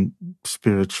some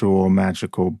spiritual or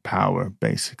magical power,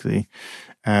 basically.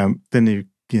 Then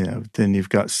you've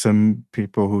got some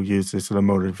people who use this sort of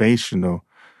motivational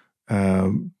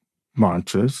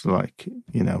mantras, like,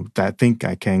 that think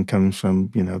I can comes from,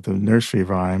 the nursery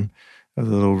rhyme of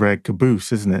the little red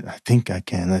caboose, isn't it? I think I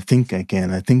can, I think I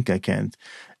can, I think I can.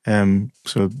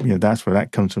 So, that's where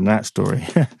that comes from, that story.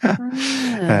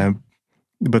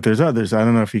 But there's others. I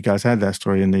don't know if you guys had that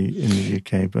story in the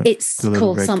UK, but it's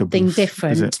called something caboose,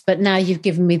 different. But now you've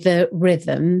given me the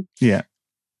rhythm. Yeah.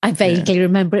 I vaguely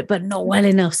remember it, but not well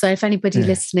enough. So if anybody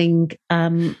listening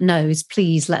knows,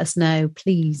 please let us know,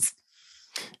 please.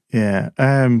 Yeah.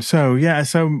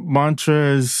 So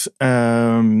mantras.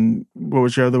 What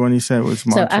was your other one you said? It was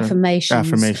mantra? So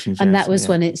affirmations. And that was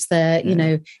when it's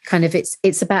the, kind of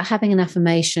it's about having an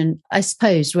affirmation. I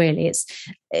suppose really it's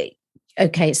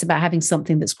about having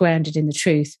something that's grounded in the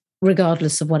truth,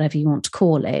 regardless of whatever you want to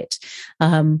call it.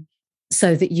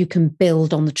 so that you can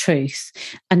build on the truth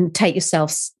and take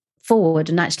yourself forward.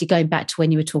 And actually going back to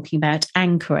when you were talking about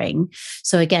anchoring.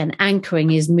 So again,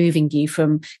 anchoring is moving you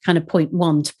from kind of point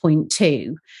 1 to point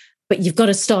 2. But you've got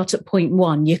to start at point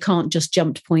 1. You can't just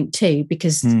jump to point 2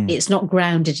 because it's not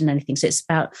grounded in anything. So it's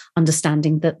about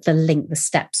understanding the link, the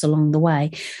steps along the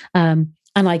way. And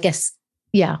I guess,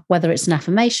 whether it's an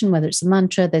affirmation, whether it's a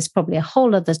mantra, there's probably a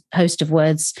whole other host of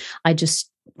words. I just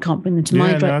can't bring them to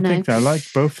mind right now. I think I like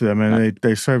both of them, and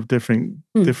they serve different.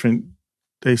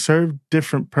 They serve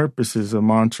different purposes. A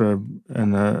mantra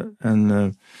and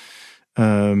the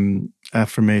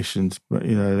affirmations, but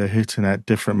they're hitting at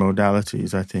different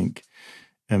modalities, I think,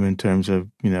 in terms of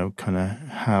kind of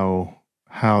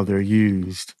how they're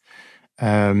used.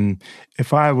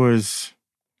 If I was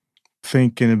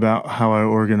thinking about how I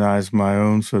organize my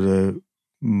own sort of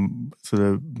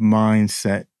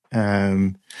mindset,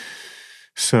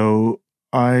 so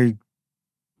I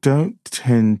don't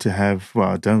tend to have. Well,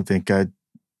 I don't think I'm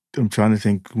trying to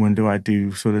think. When do I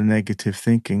do sort of negative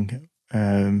thinking?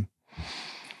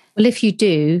 Well, if you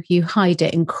do, you hide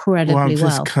it incredibly well.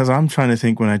 Just because I'm trying to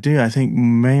think when I do, I think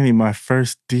mainly my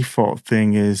first default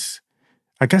thing is,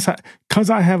 I guess because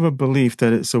I have a belief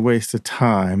that it's a waste of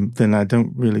time, then I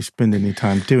don't really spend any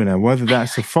time doing it. Whether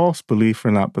that's a false belief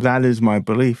or not, but that is my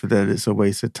belief that it's a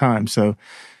waste of time. So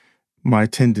my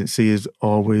tendency is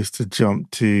always to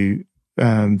jump to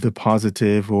the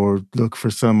positive or look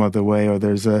for some other way, or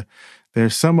there's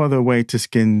some other way to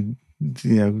skin.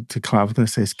 To I was going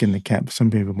to say skin the cat, but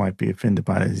some people might be offended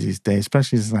by it these days,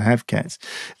 especially since I have cats.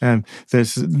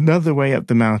 There's another way up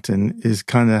the mountain is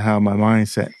kind of how my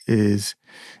mindset is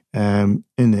in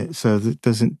it. So it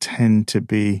doesn't tend to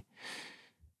be,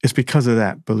 it's because of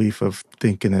that belief of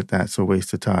thinking that that's a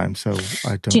waste of time. So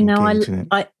I don't engage in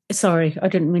it. Sorry, I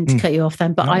didn't mean to cut you off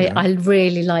then, but I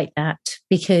really like that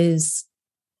because,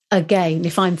 again,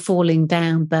 if I'm falling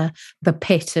down the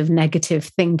pit of negative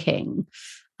thinking,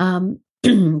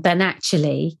 then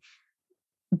actually,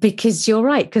 because you're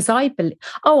right, because I believe,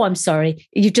 I'm sorry,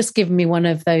 you've just given me one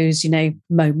of those,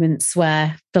 moments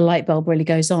where the light bulb really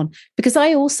goes on, because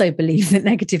I also believe that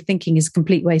negative thinking is a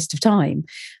complete waste of time.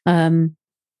 And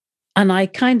I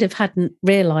kind of hadn't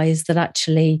realized that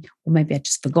actually, or maybe I'd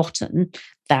just forgotten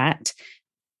that.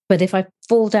 But if I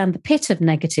fall down the pit of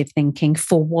negative thinking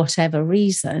for whatever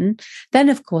reason, then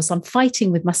of course I'm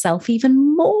fighting with myself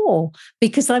even more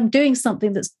because I'm doing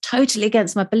something that's totally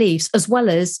against my beliefs as well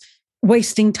as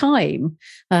wasting time.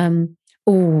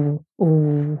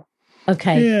 Okay.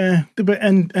 Yeah, but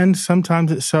and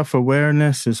sometimes it's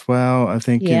self-awareness as well. I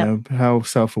think how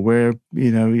self-aware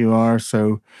you are.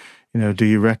 So do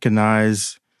you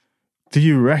recognize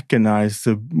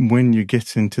when you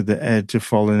get into the edge of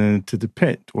falling into the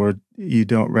pit, or you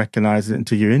don't recognize it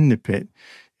until you're in the pit?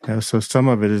 So some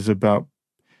of it is about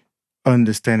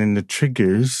understanding the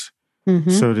triggers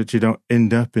so that you don't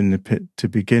end up in the pit to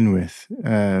begin with.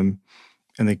 And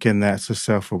again, that's a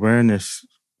self-awareness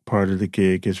part of the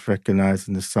gig, is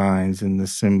recognizing the signs and the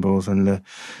symbols and the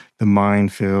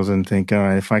minefields and think, all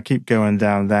right, if I keep going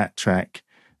down that track,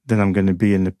 then I'm going to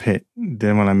be in the pit.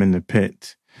 Then when I'm in the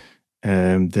pit,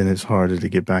 then it's harder to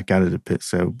get back out of the pit.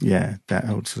 So that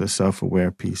helps with the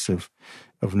self-aware piece of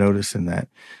noticing that.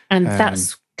 And that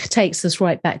takes us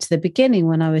right back to the beginning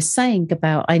when I was saying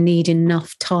about I need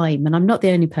enough time. And I'm not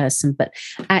the only person, but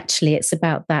actually it's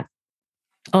about that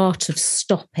art of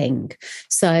stopping.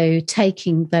 So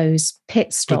taking those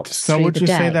pit stops So through would the you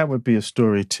day. say that would be a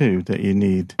story too, that you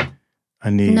need?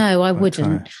 No, I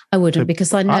wouldn't. I wouldn't,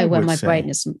 because I know where my brain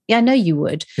is. Yeah, I know you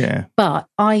would. Yeah. But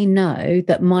I know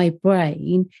that my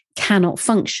brain cannot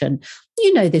function.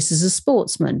 You know this as a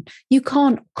sportsman. You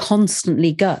can't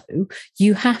constantly go.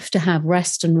 You have to have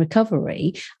rest and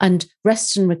recovery. And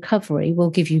rest and recovery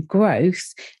will give you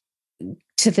growth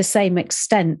to the same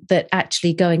extent that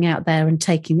actually going out there and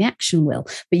taking the action will.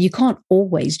 But you can't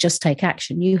always just take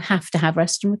action. You have to have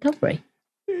rest and recovery.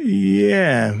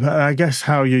 Yeah, I guess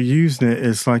how you're using it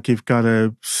is like you've got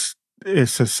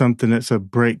something that's a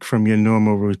break from your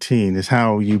normal routine, is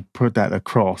how you put that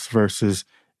across, versus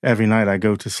every night I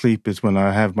go to sleep is when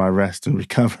I have my rest and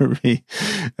recovery,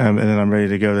 and then I'm ready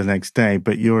to go the next day.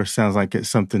 But yours sounds like it's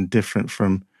something different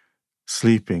from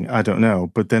sleeping. I don't know,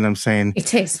 but then I'm saying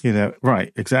it is.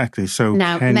 Right, exactly. So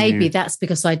now maybe that's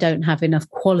because I don't have enough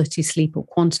quality sleep or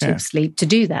quantity of sleep to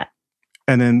do that.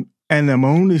 And I'm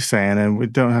only saying, and we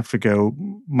don't have to go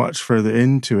much further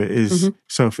into it, is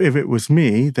so if it was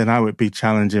me, then I would be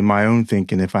challenging my own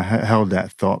thinking if I held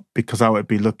that thought, because I would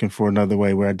be looking for another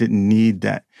way where I didn't need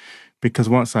that. Because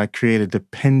once I create a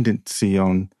dependency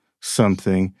on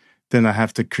something, then I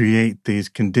have to create these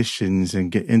conditions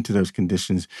and get into those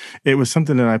conditions. It was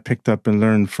something that I picked up and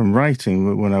learned from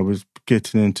writing when I was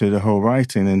getting into the whole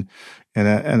writing, and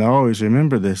I always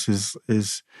remember this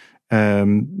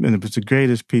and it was the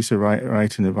greatest piece of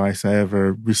writing advice I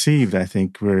ever received. I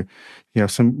think where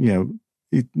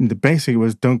the basic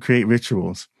was don't create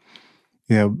rituals.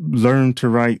 Learn to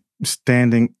write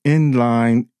standing in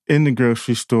line in the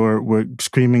grocery store with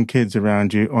screaming kids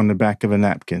around you on the back of a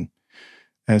napkin.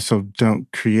 And so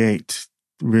don't create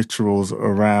rituals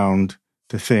around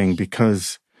the thing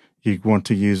because you want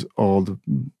to use all the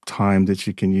time that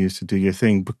you can use to do your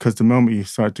thing. Because the moment you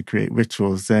start to create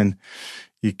rituals, then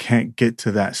you can't get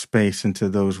to that space until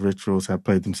those rituals have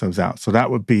played themselves out. So that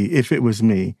would be, if it was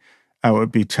me, I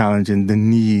would be challenging the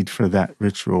need for that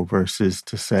ritual versus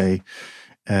to say,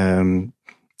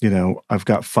 I've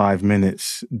got 5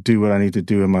 minutes, do what I need to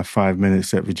do in my 5 minutes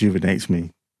that rejuvenates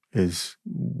me, is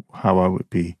how I would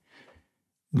be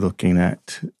looking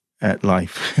at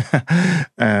life.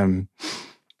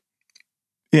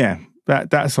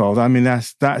 That's all. I mean,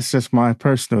 that's just my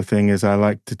personal thing, is I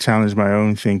like to challenge my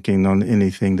own thinking on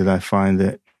anything that I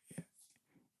find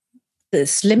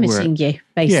that's limiting you,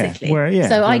 basically.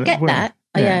 So I get that.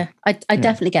 I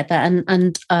definitely get that.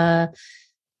 And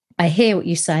I hear what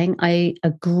you're saying. I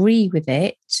agree with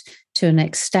it to an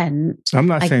extent. I'm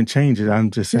not saying change it.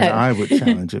 I'm just saying I would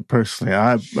challenge it personally.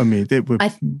 I mean, it would.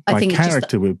 My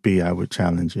character would be I would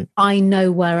challenge it. I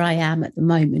know where I am at the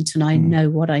moment, and I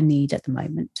know what I need at the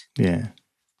moment. Yeah,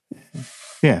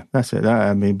 that's it.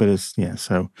 I mean, but it's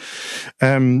So,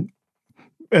 and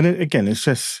again, it's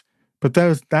just. But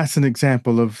that's an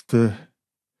example of the.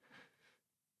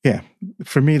 Yeah,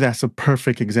 for me, that's a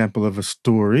perfect example of a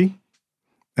story.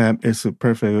 It's a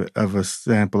perfect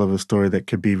example of a story that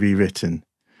could be rewritten.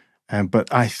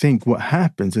 But I think what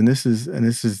happens, and this is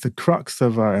the crux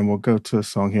of and we'll go to a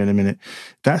song here in a minute.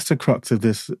 That's the crux of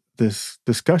this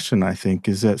discussion, I think,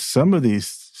 is that some of these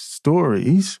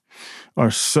stories are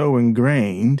so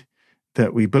ingrained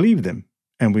that we believe them,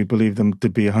 and we believe them to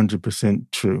be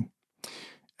 100% true.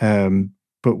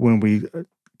 But when we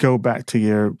go back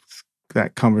to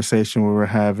that conversation we were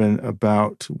having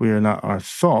about we are not our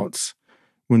thoughts,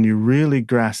 when you really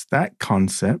grasp that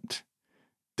concept,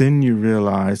 then you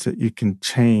realize that you can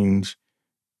change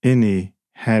any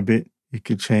habit, you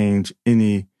could change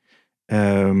any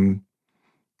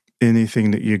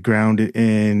anything that you're grounded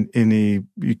in, any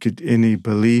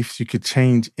beliefs, you could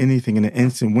change anything in an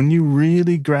instant. When you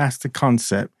really grasp the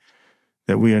concept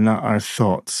that we are not our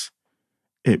thoughts,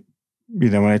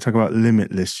 when I talk about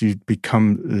limitless, you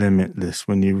become limitless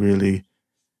when you really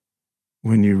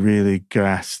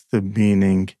grasp the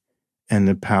meaning and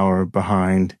the power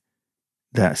behind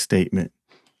that statement.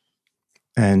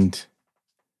 And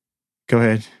go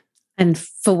ahead. And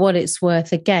for what it's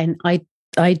worth, again,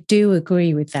 I do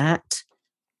agree with that.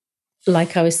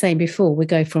 Like I was saying before, we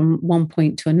go from one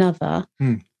point to another.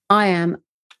 I am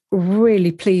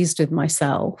really pleased with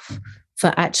myself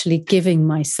for actually giving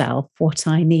myself what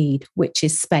I need, which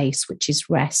is space, which is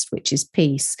rest, which is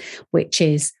peace, which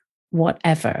is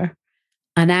whatever.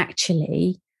 And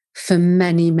actually, for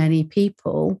many, many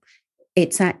people,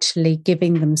 it's actually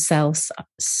giving themselves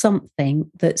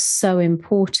something that's so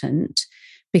important,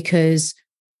 because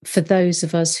for those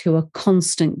of us who are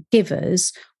constant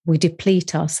givers, we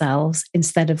deplete ourselves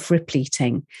instead of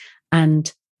repleting.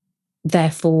 And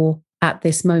therefore, at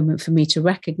this moment, for me to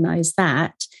recognize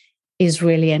that is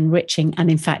really enriching and,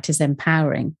 in fact, is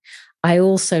empowering. I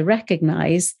also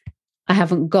recognize I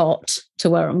haven't got to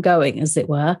where I'm going, as it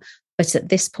were. But at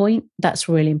this point, that's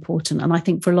really important. And I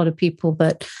think for a lot of people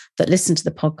that listen to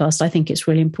the podcast, I think it's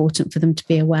really important for them to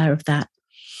be aware of that.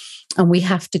 And we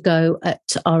have to go at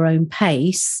our own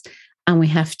pace, and we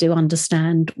have to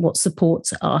understand what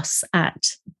supports us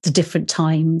at the different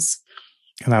times.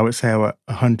 And I would say I would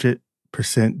 100%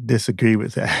 disagree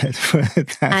with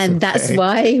that. That's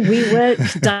why we work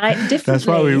differently. That's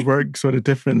why we work sort of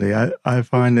differently. I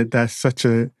find that's such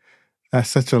a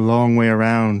long way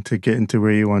around to get into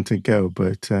where you want to go.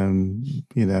 But,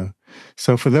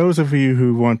 so for those of you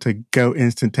who want to go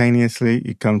instantaneously,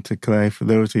 you come to Clay. For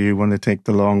those of you who want to take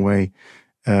the long way,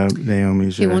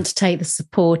 Naomi's you want to take the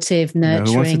supportive,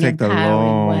 nurturing,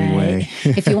 empowering way.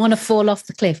 If you want to fall off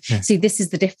the cliff. See, this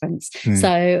is the difference.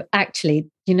 So actually,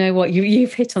 you know what?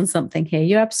 You've hit on something here.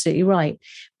 You're absolutely right.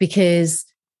 Because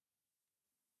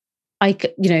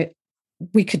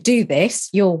we could do this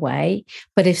your way,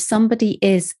 but if somebody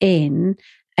is in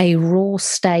a raw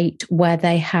state where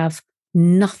they have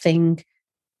nothing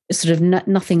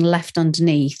left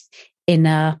underneath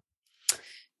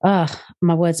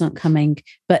my words aren't coming,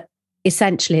 but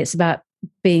essentially it's about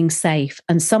being safe.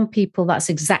 And some people, that's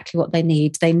exactly what they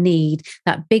need. They need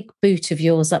that big boot of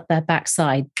yours up their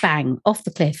backside, bang, off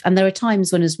the cliff. And there are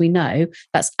times when, as we know,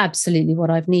 that's absolutely what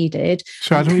I've needed.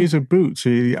 So I don't use a boot. So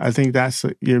I think that's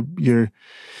you're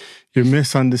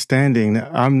misunderstanding.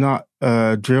 I'm not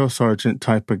a drill sergeant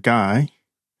type of guy,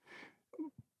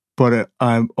 but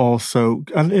I'm also,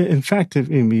 in fact, if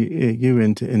you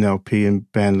into NLP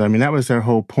and band, I mean, that was their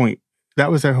whole point. That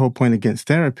was their whole point against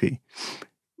therapy.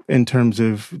 In terms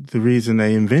of the reason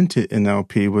they invented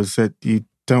NLP was that you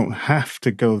don't have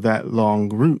to go that long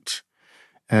route,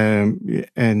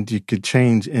 and you could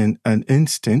change in an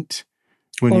instant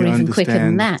when or you even understand, quicker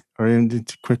than that, or even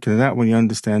quicker than that when you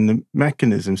understand the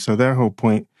mechanism. So their whole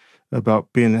point about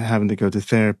having to go to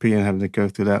therapy and having to go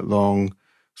through that long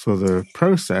sort of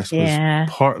process was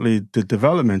partly the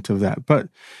development of that. But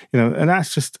and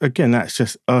that's just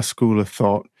a school of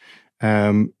thought.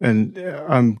 And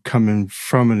I'm coming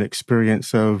from an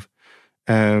experience of,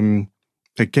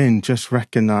 again, just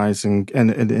recognizing, and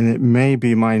it may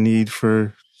be my need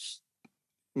for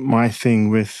my thing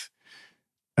with,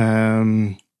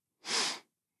 I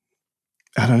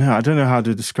don't know how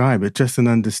to describe it, just an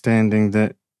understanding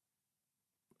that,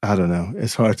 I don't know,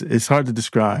 it's hard to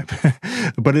describe,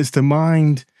 but it's the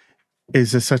mind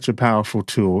is such a powerful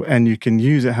tool, and you can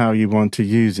use it how you want to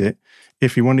use it.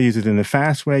 If you want to use it in a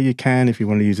fast way, you can. If you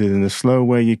want to use it in a slow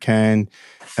way, you can.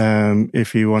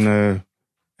 If you want to,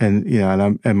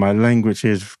 and my language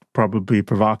is probably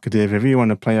provocative. If you want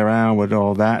to play around with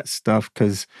all that stuff,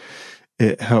 because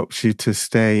it helps you to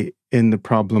stay in the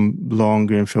problem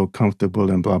longer and feel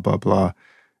comfortable and blah, blah, blah,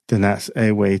 then that's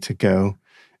a way to go.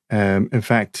 In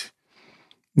fact,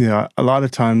 a lot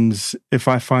of times if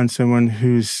I find someone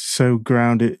who's so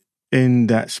grounded in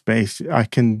that space,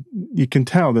 you can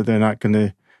tell that they're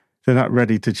not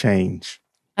ready to change.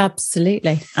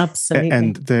 Absolutely.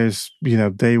 And there's,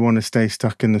 they want to stay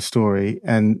stuck in the story.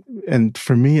 And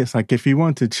for me, it's like, if you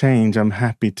want to change, I'm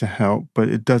happy to help, but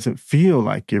it doesn't feel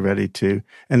like you're ready to.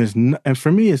 And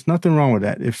for me, it's nothing wrong with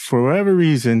that. If for whatever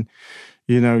reason,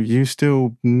 you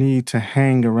still need to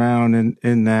hang around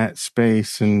in that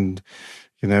space, and,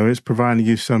 it's providing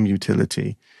you some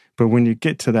utility. But when you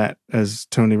get to that, as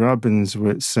Tony Robbins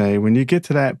would say, when you get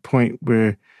to that point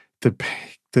where the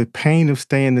pain of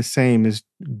staying the same is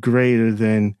greater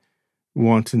than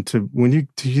wanting to, when you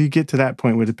get to that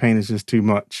point where the pain is just too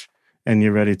much and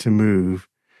you're ready to move,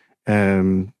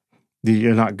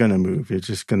 you're not going to move. You're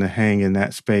just going to hang in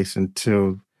that space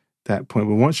until that point.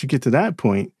 But once you get to that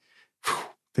point,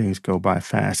 things go by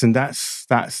fast. And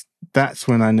that's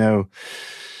when I know,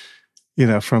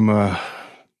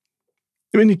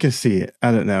 when you can see it.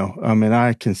 I don't know. I mean,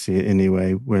 I can see it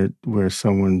anyway, where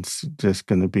someone's just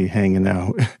going to be hanging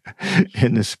out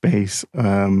in the space.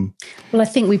 Well, I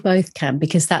think we both can,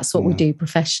 because that's what we do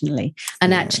professionally.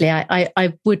 And actually,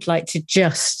 I would like to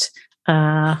just...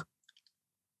 I'm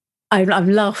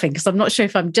laughing because I'm not sure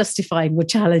if I'm justifying or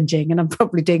challenging, and I'm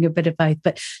probably doing a bit of both.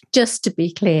 But just to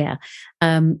be clear,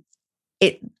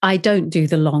 I don't do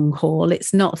the long haul.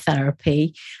 It's not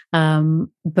therapy,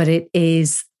 but it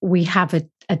is. We have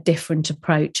a different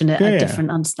approach and a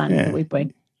different understanding that we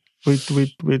bring.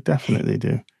 We definitely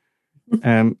do.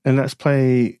 And let's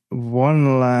play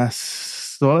one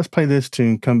last. So let's play this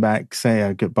tune. Come back, say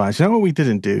our goodbyes. You know what we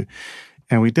didn't do,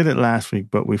 and we did it last week,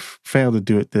 but we failed to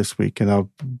do it this week. And I'll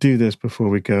do this before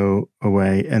we go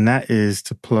away, and that is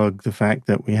to plug the fact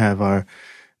that we have our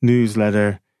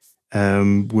newsletter,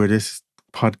 where this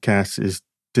podcast is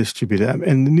distributed.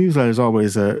 And the newsletter is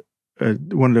always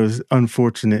one of those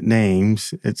unfortunate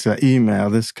names. It's an email.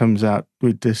 This comes out,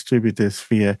 we distribute this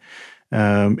via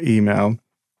email.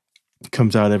 It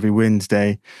comes out every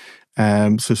Wednesday.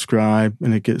 Subscribe,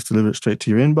 and it gets delivered straight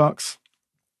to your inbox.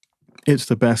 It's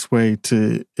the best way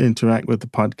to interact with the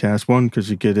podcast. One, because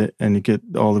you get it, and you get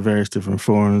all the various different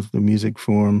forms, the music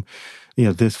form,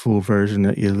 this full version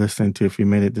that you're listening to if you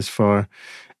made it this far.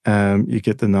 You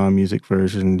get the non-music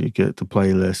version, you get the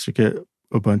playlist, you get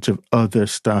a bunch of other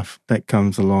stuff that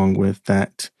comes along with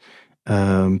that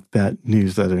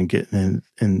newsletter, and getting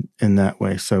in that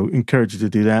way. So encourage you to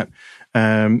do that.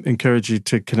 Encourage you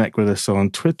to connect with us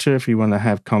on Twitter if you want to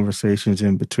have conversations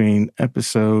in between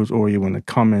episodes, or you want to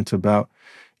comment about,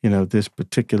 this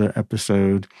particular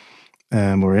episode,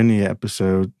 or any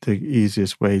episode. The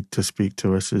easiest way to speak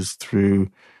to us is through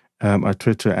our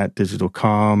Twitter at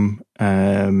DigitalCalm.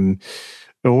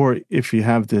 Or if you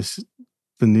have the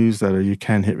newsletter, you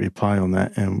can hit reply on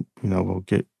that, and we'll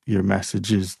get your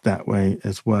messages that way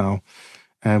as well.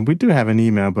 And we do have an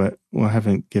email, but we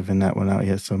haven't given that one out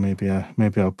yet. So maybe I'll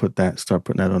start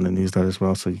putting that on the newsletter as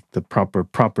well. So the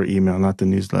proper email, not the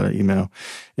newsletter email,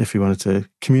 if you wanted to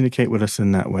communicate with us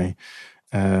in that way.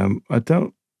 Those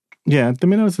are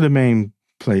the main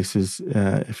places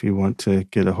if you want to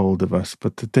get a hold of us.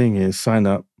 But the thing is, sign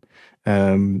up.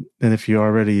 And if you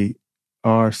already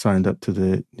are signed up to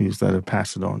the newsletter,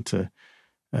 pass it on to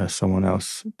someone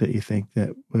else that you think that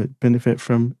would benefit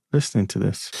from listening to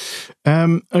this.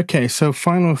 Okay, so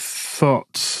final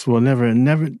thoughts. Well,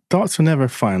 thoughts are never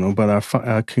final, but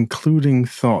our concluding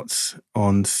thoughts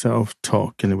on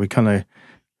self-talk. And we kind of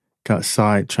got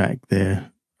sidetracked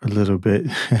there a little bit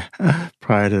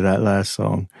prior to that last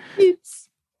song. Oops.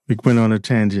 We went on a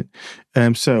tangent.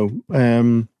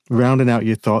 Rounding out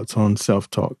your thoughts on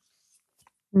self-talk.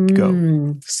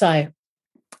 Go. So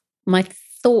my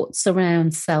thoughts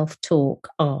around self-talk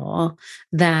are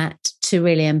that to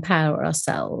really empower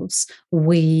ourselves,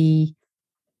 we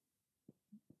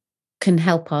can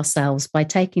help ourselves by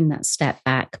taking that step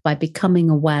back, by becoming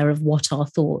aware of what our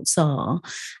thoughts are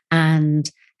and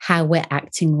how we're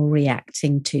acting or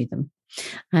reacting to them,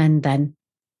 and then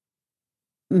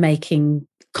making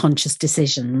conscious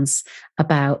decisions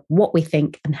about what we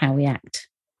think and how we act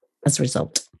as a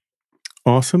result.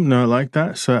 Awesome. No, I like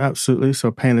that. So absolutely. So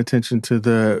paying attention to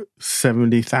the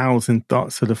 70,000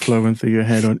 thoughts that are flowing through your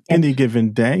head on any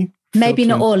given day. Maybe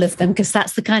not all of them, because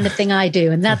that's the kind of thing I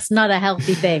do, and that's not a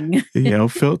healthy thing.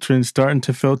 Starting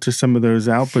to filter some of those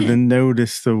out, but then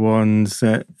notice the ones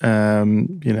that that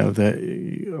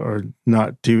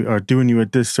are doing you a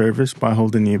disservice by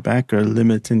holding you back or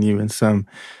limiting you in some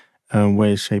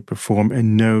way, shape, or form,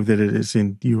 and know that it is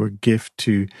in your gift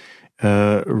to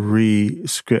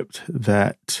re-script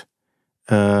that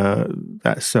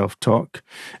self-talk.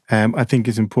 I think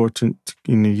it's important,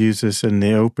 use this in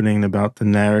the opening about the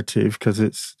narrative, because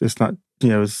it's not,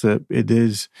 it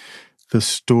is the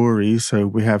story. So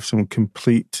we have some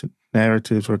complete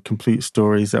narratives or complete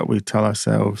stories that we tell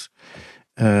ourselves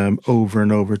over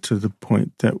and over to the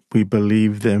point that we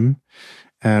believe them,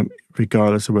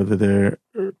 regardless of whether they're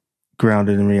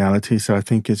grounded in reality. So I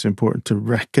think it's important to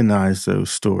recognize those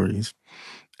stories.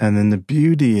 And then the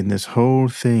beauty in this whole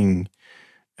thing,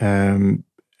 and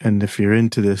if you're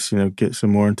into this, get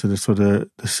some more into the sort of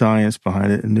the science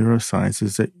behind it and neuroscience,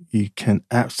 is that you can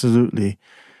absolutely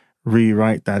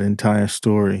rewrite that entire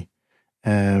story,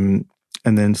 and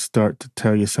then start to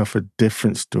tell yourself a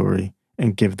different story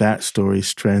and give that story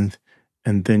strength,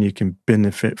 and then you can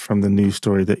benefit from the new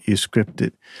story that you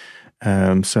scripted.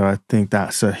 So I think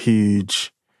that's a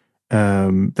huge,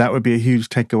 that would be a huge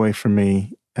takeaway for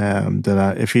me.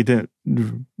 If you didn't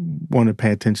want to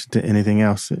pay attention to anything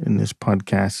else in this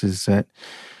podcast, is that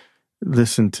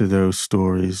listen to those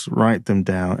stories, write them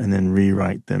down, and then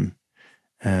rewrite them,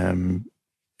 and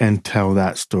tell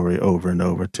that story over and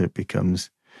over till it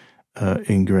becomes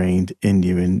ingrained in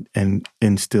you and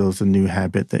instills a new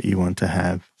habit that you want to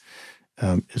have,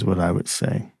 is what I would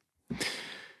say.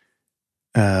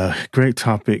 Great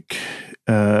topic.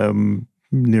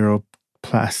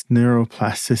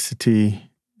 Neuroplasticity,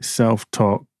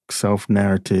 self-talk,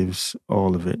 self-narratives,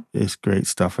 all of it is great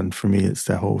stuff. And for me, it's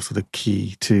the whole sort of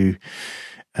key to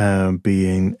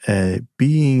being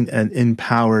an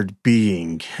empowered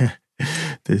being.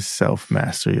 This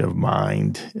self-mastery of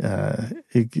mind.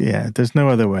 There's no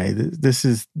other way. This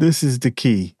is the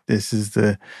key. This is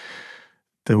the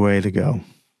way to go.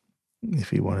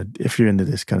 If you're into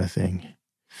this kind of thing,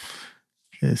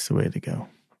 it's the way to go.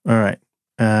 All right.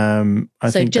 I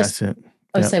think that's it.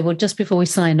 I'll say, well, just before we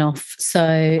sign off,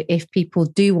 so if people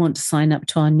do want to sign up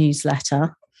to our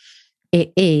newsletter,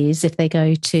 it is, if they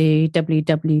go to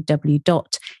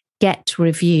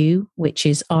www.getrevue, which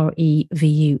is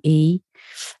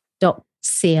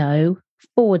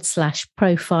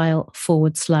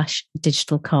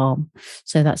revue.co/profile/digital calm.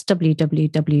 So that's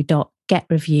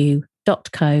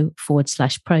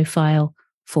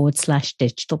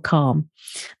www.getrevue.co/profile/digital calm.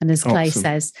 And as Clay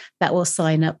says, that will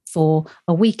sign up for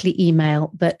a weekly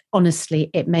email, but honestly,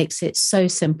 it makes it so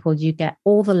simple. You get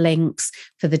all the links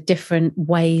for the different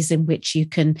ways in which you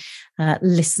can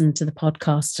listen to the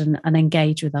podcast and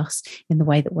engage with us in the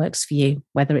way that works for you,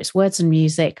 whether it's words and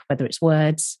music, whether it's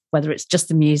words, whether it's just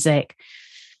the music.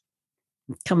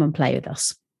 Come and play with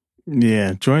us.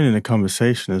 Yeah, join in the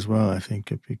conversation as well. I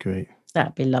think it'd be great.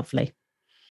 That'd be lovely.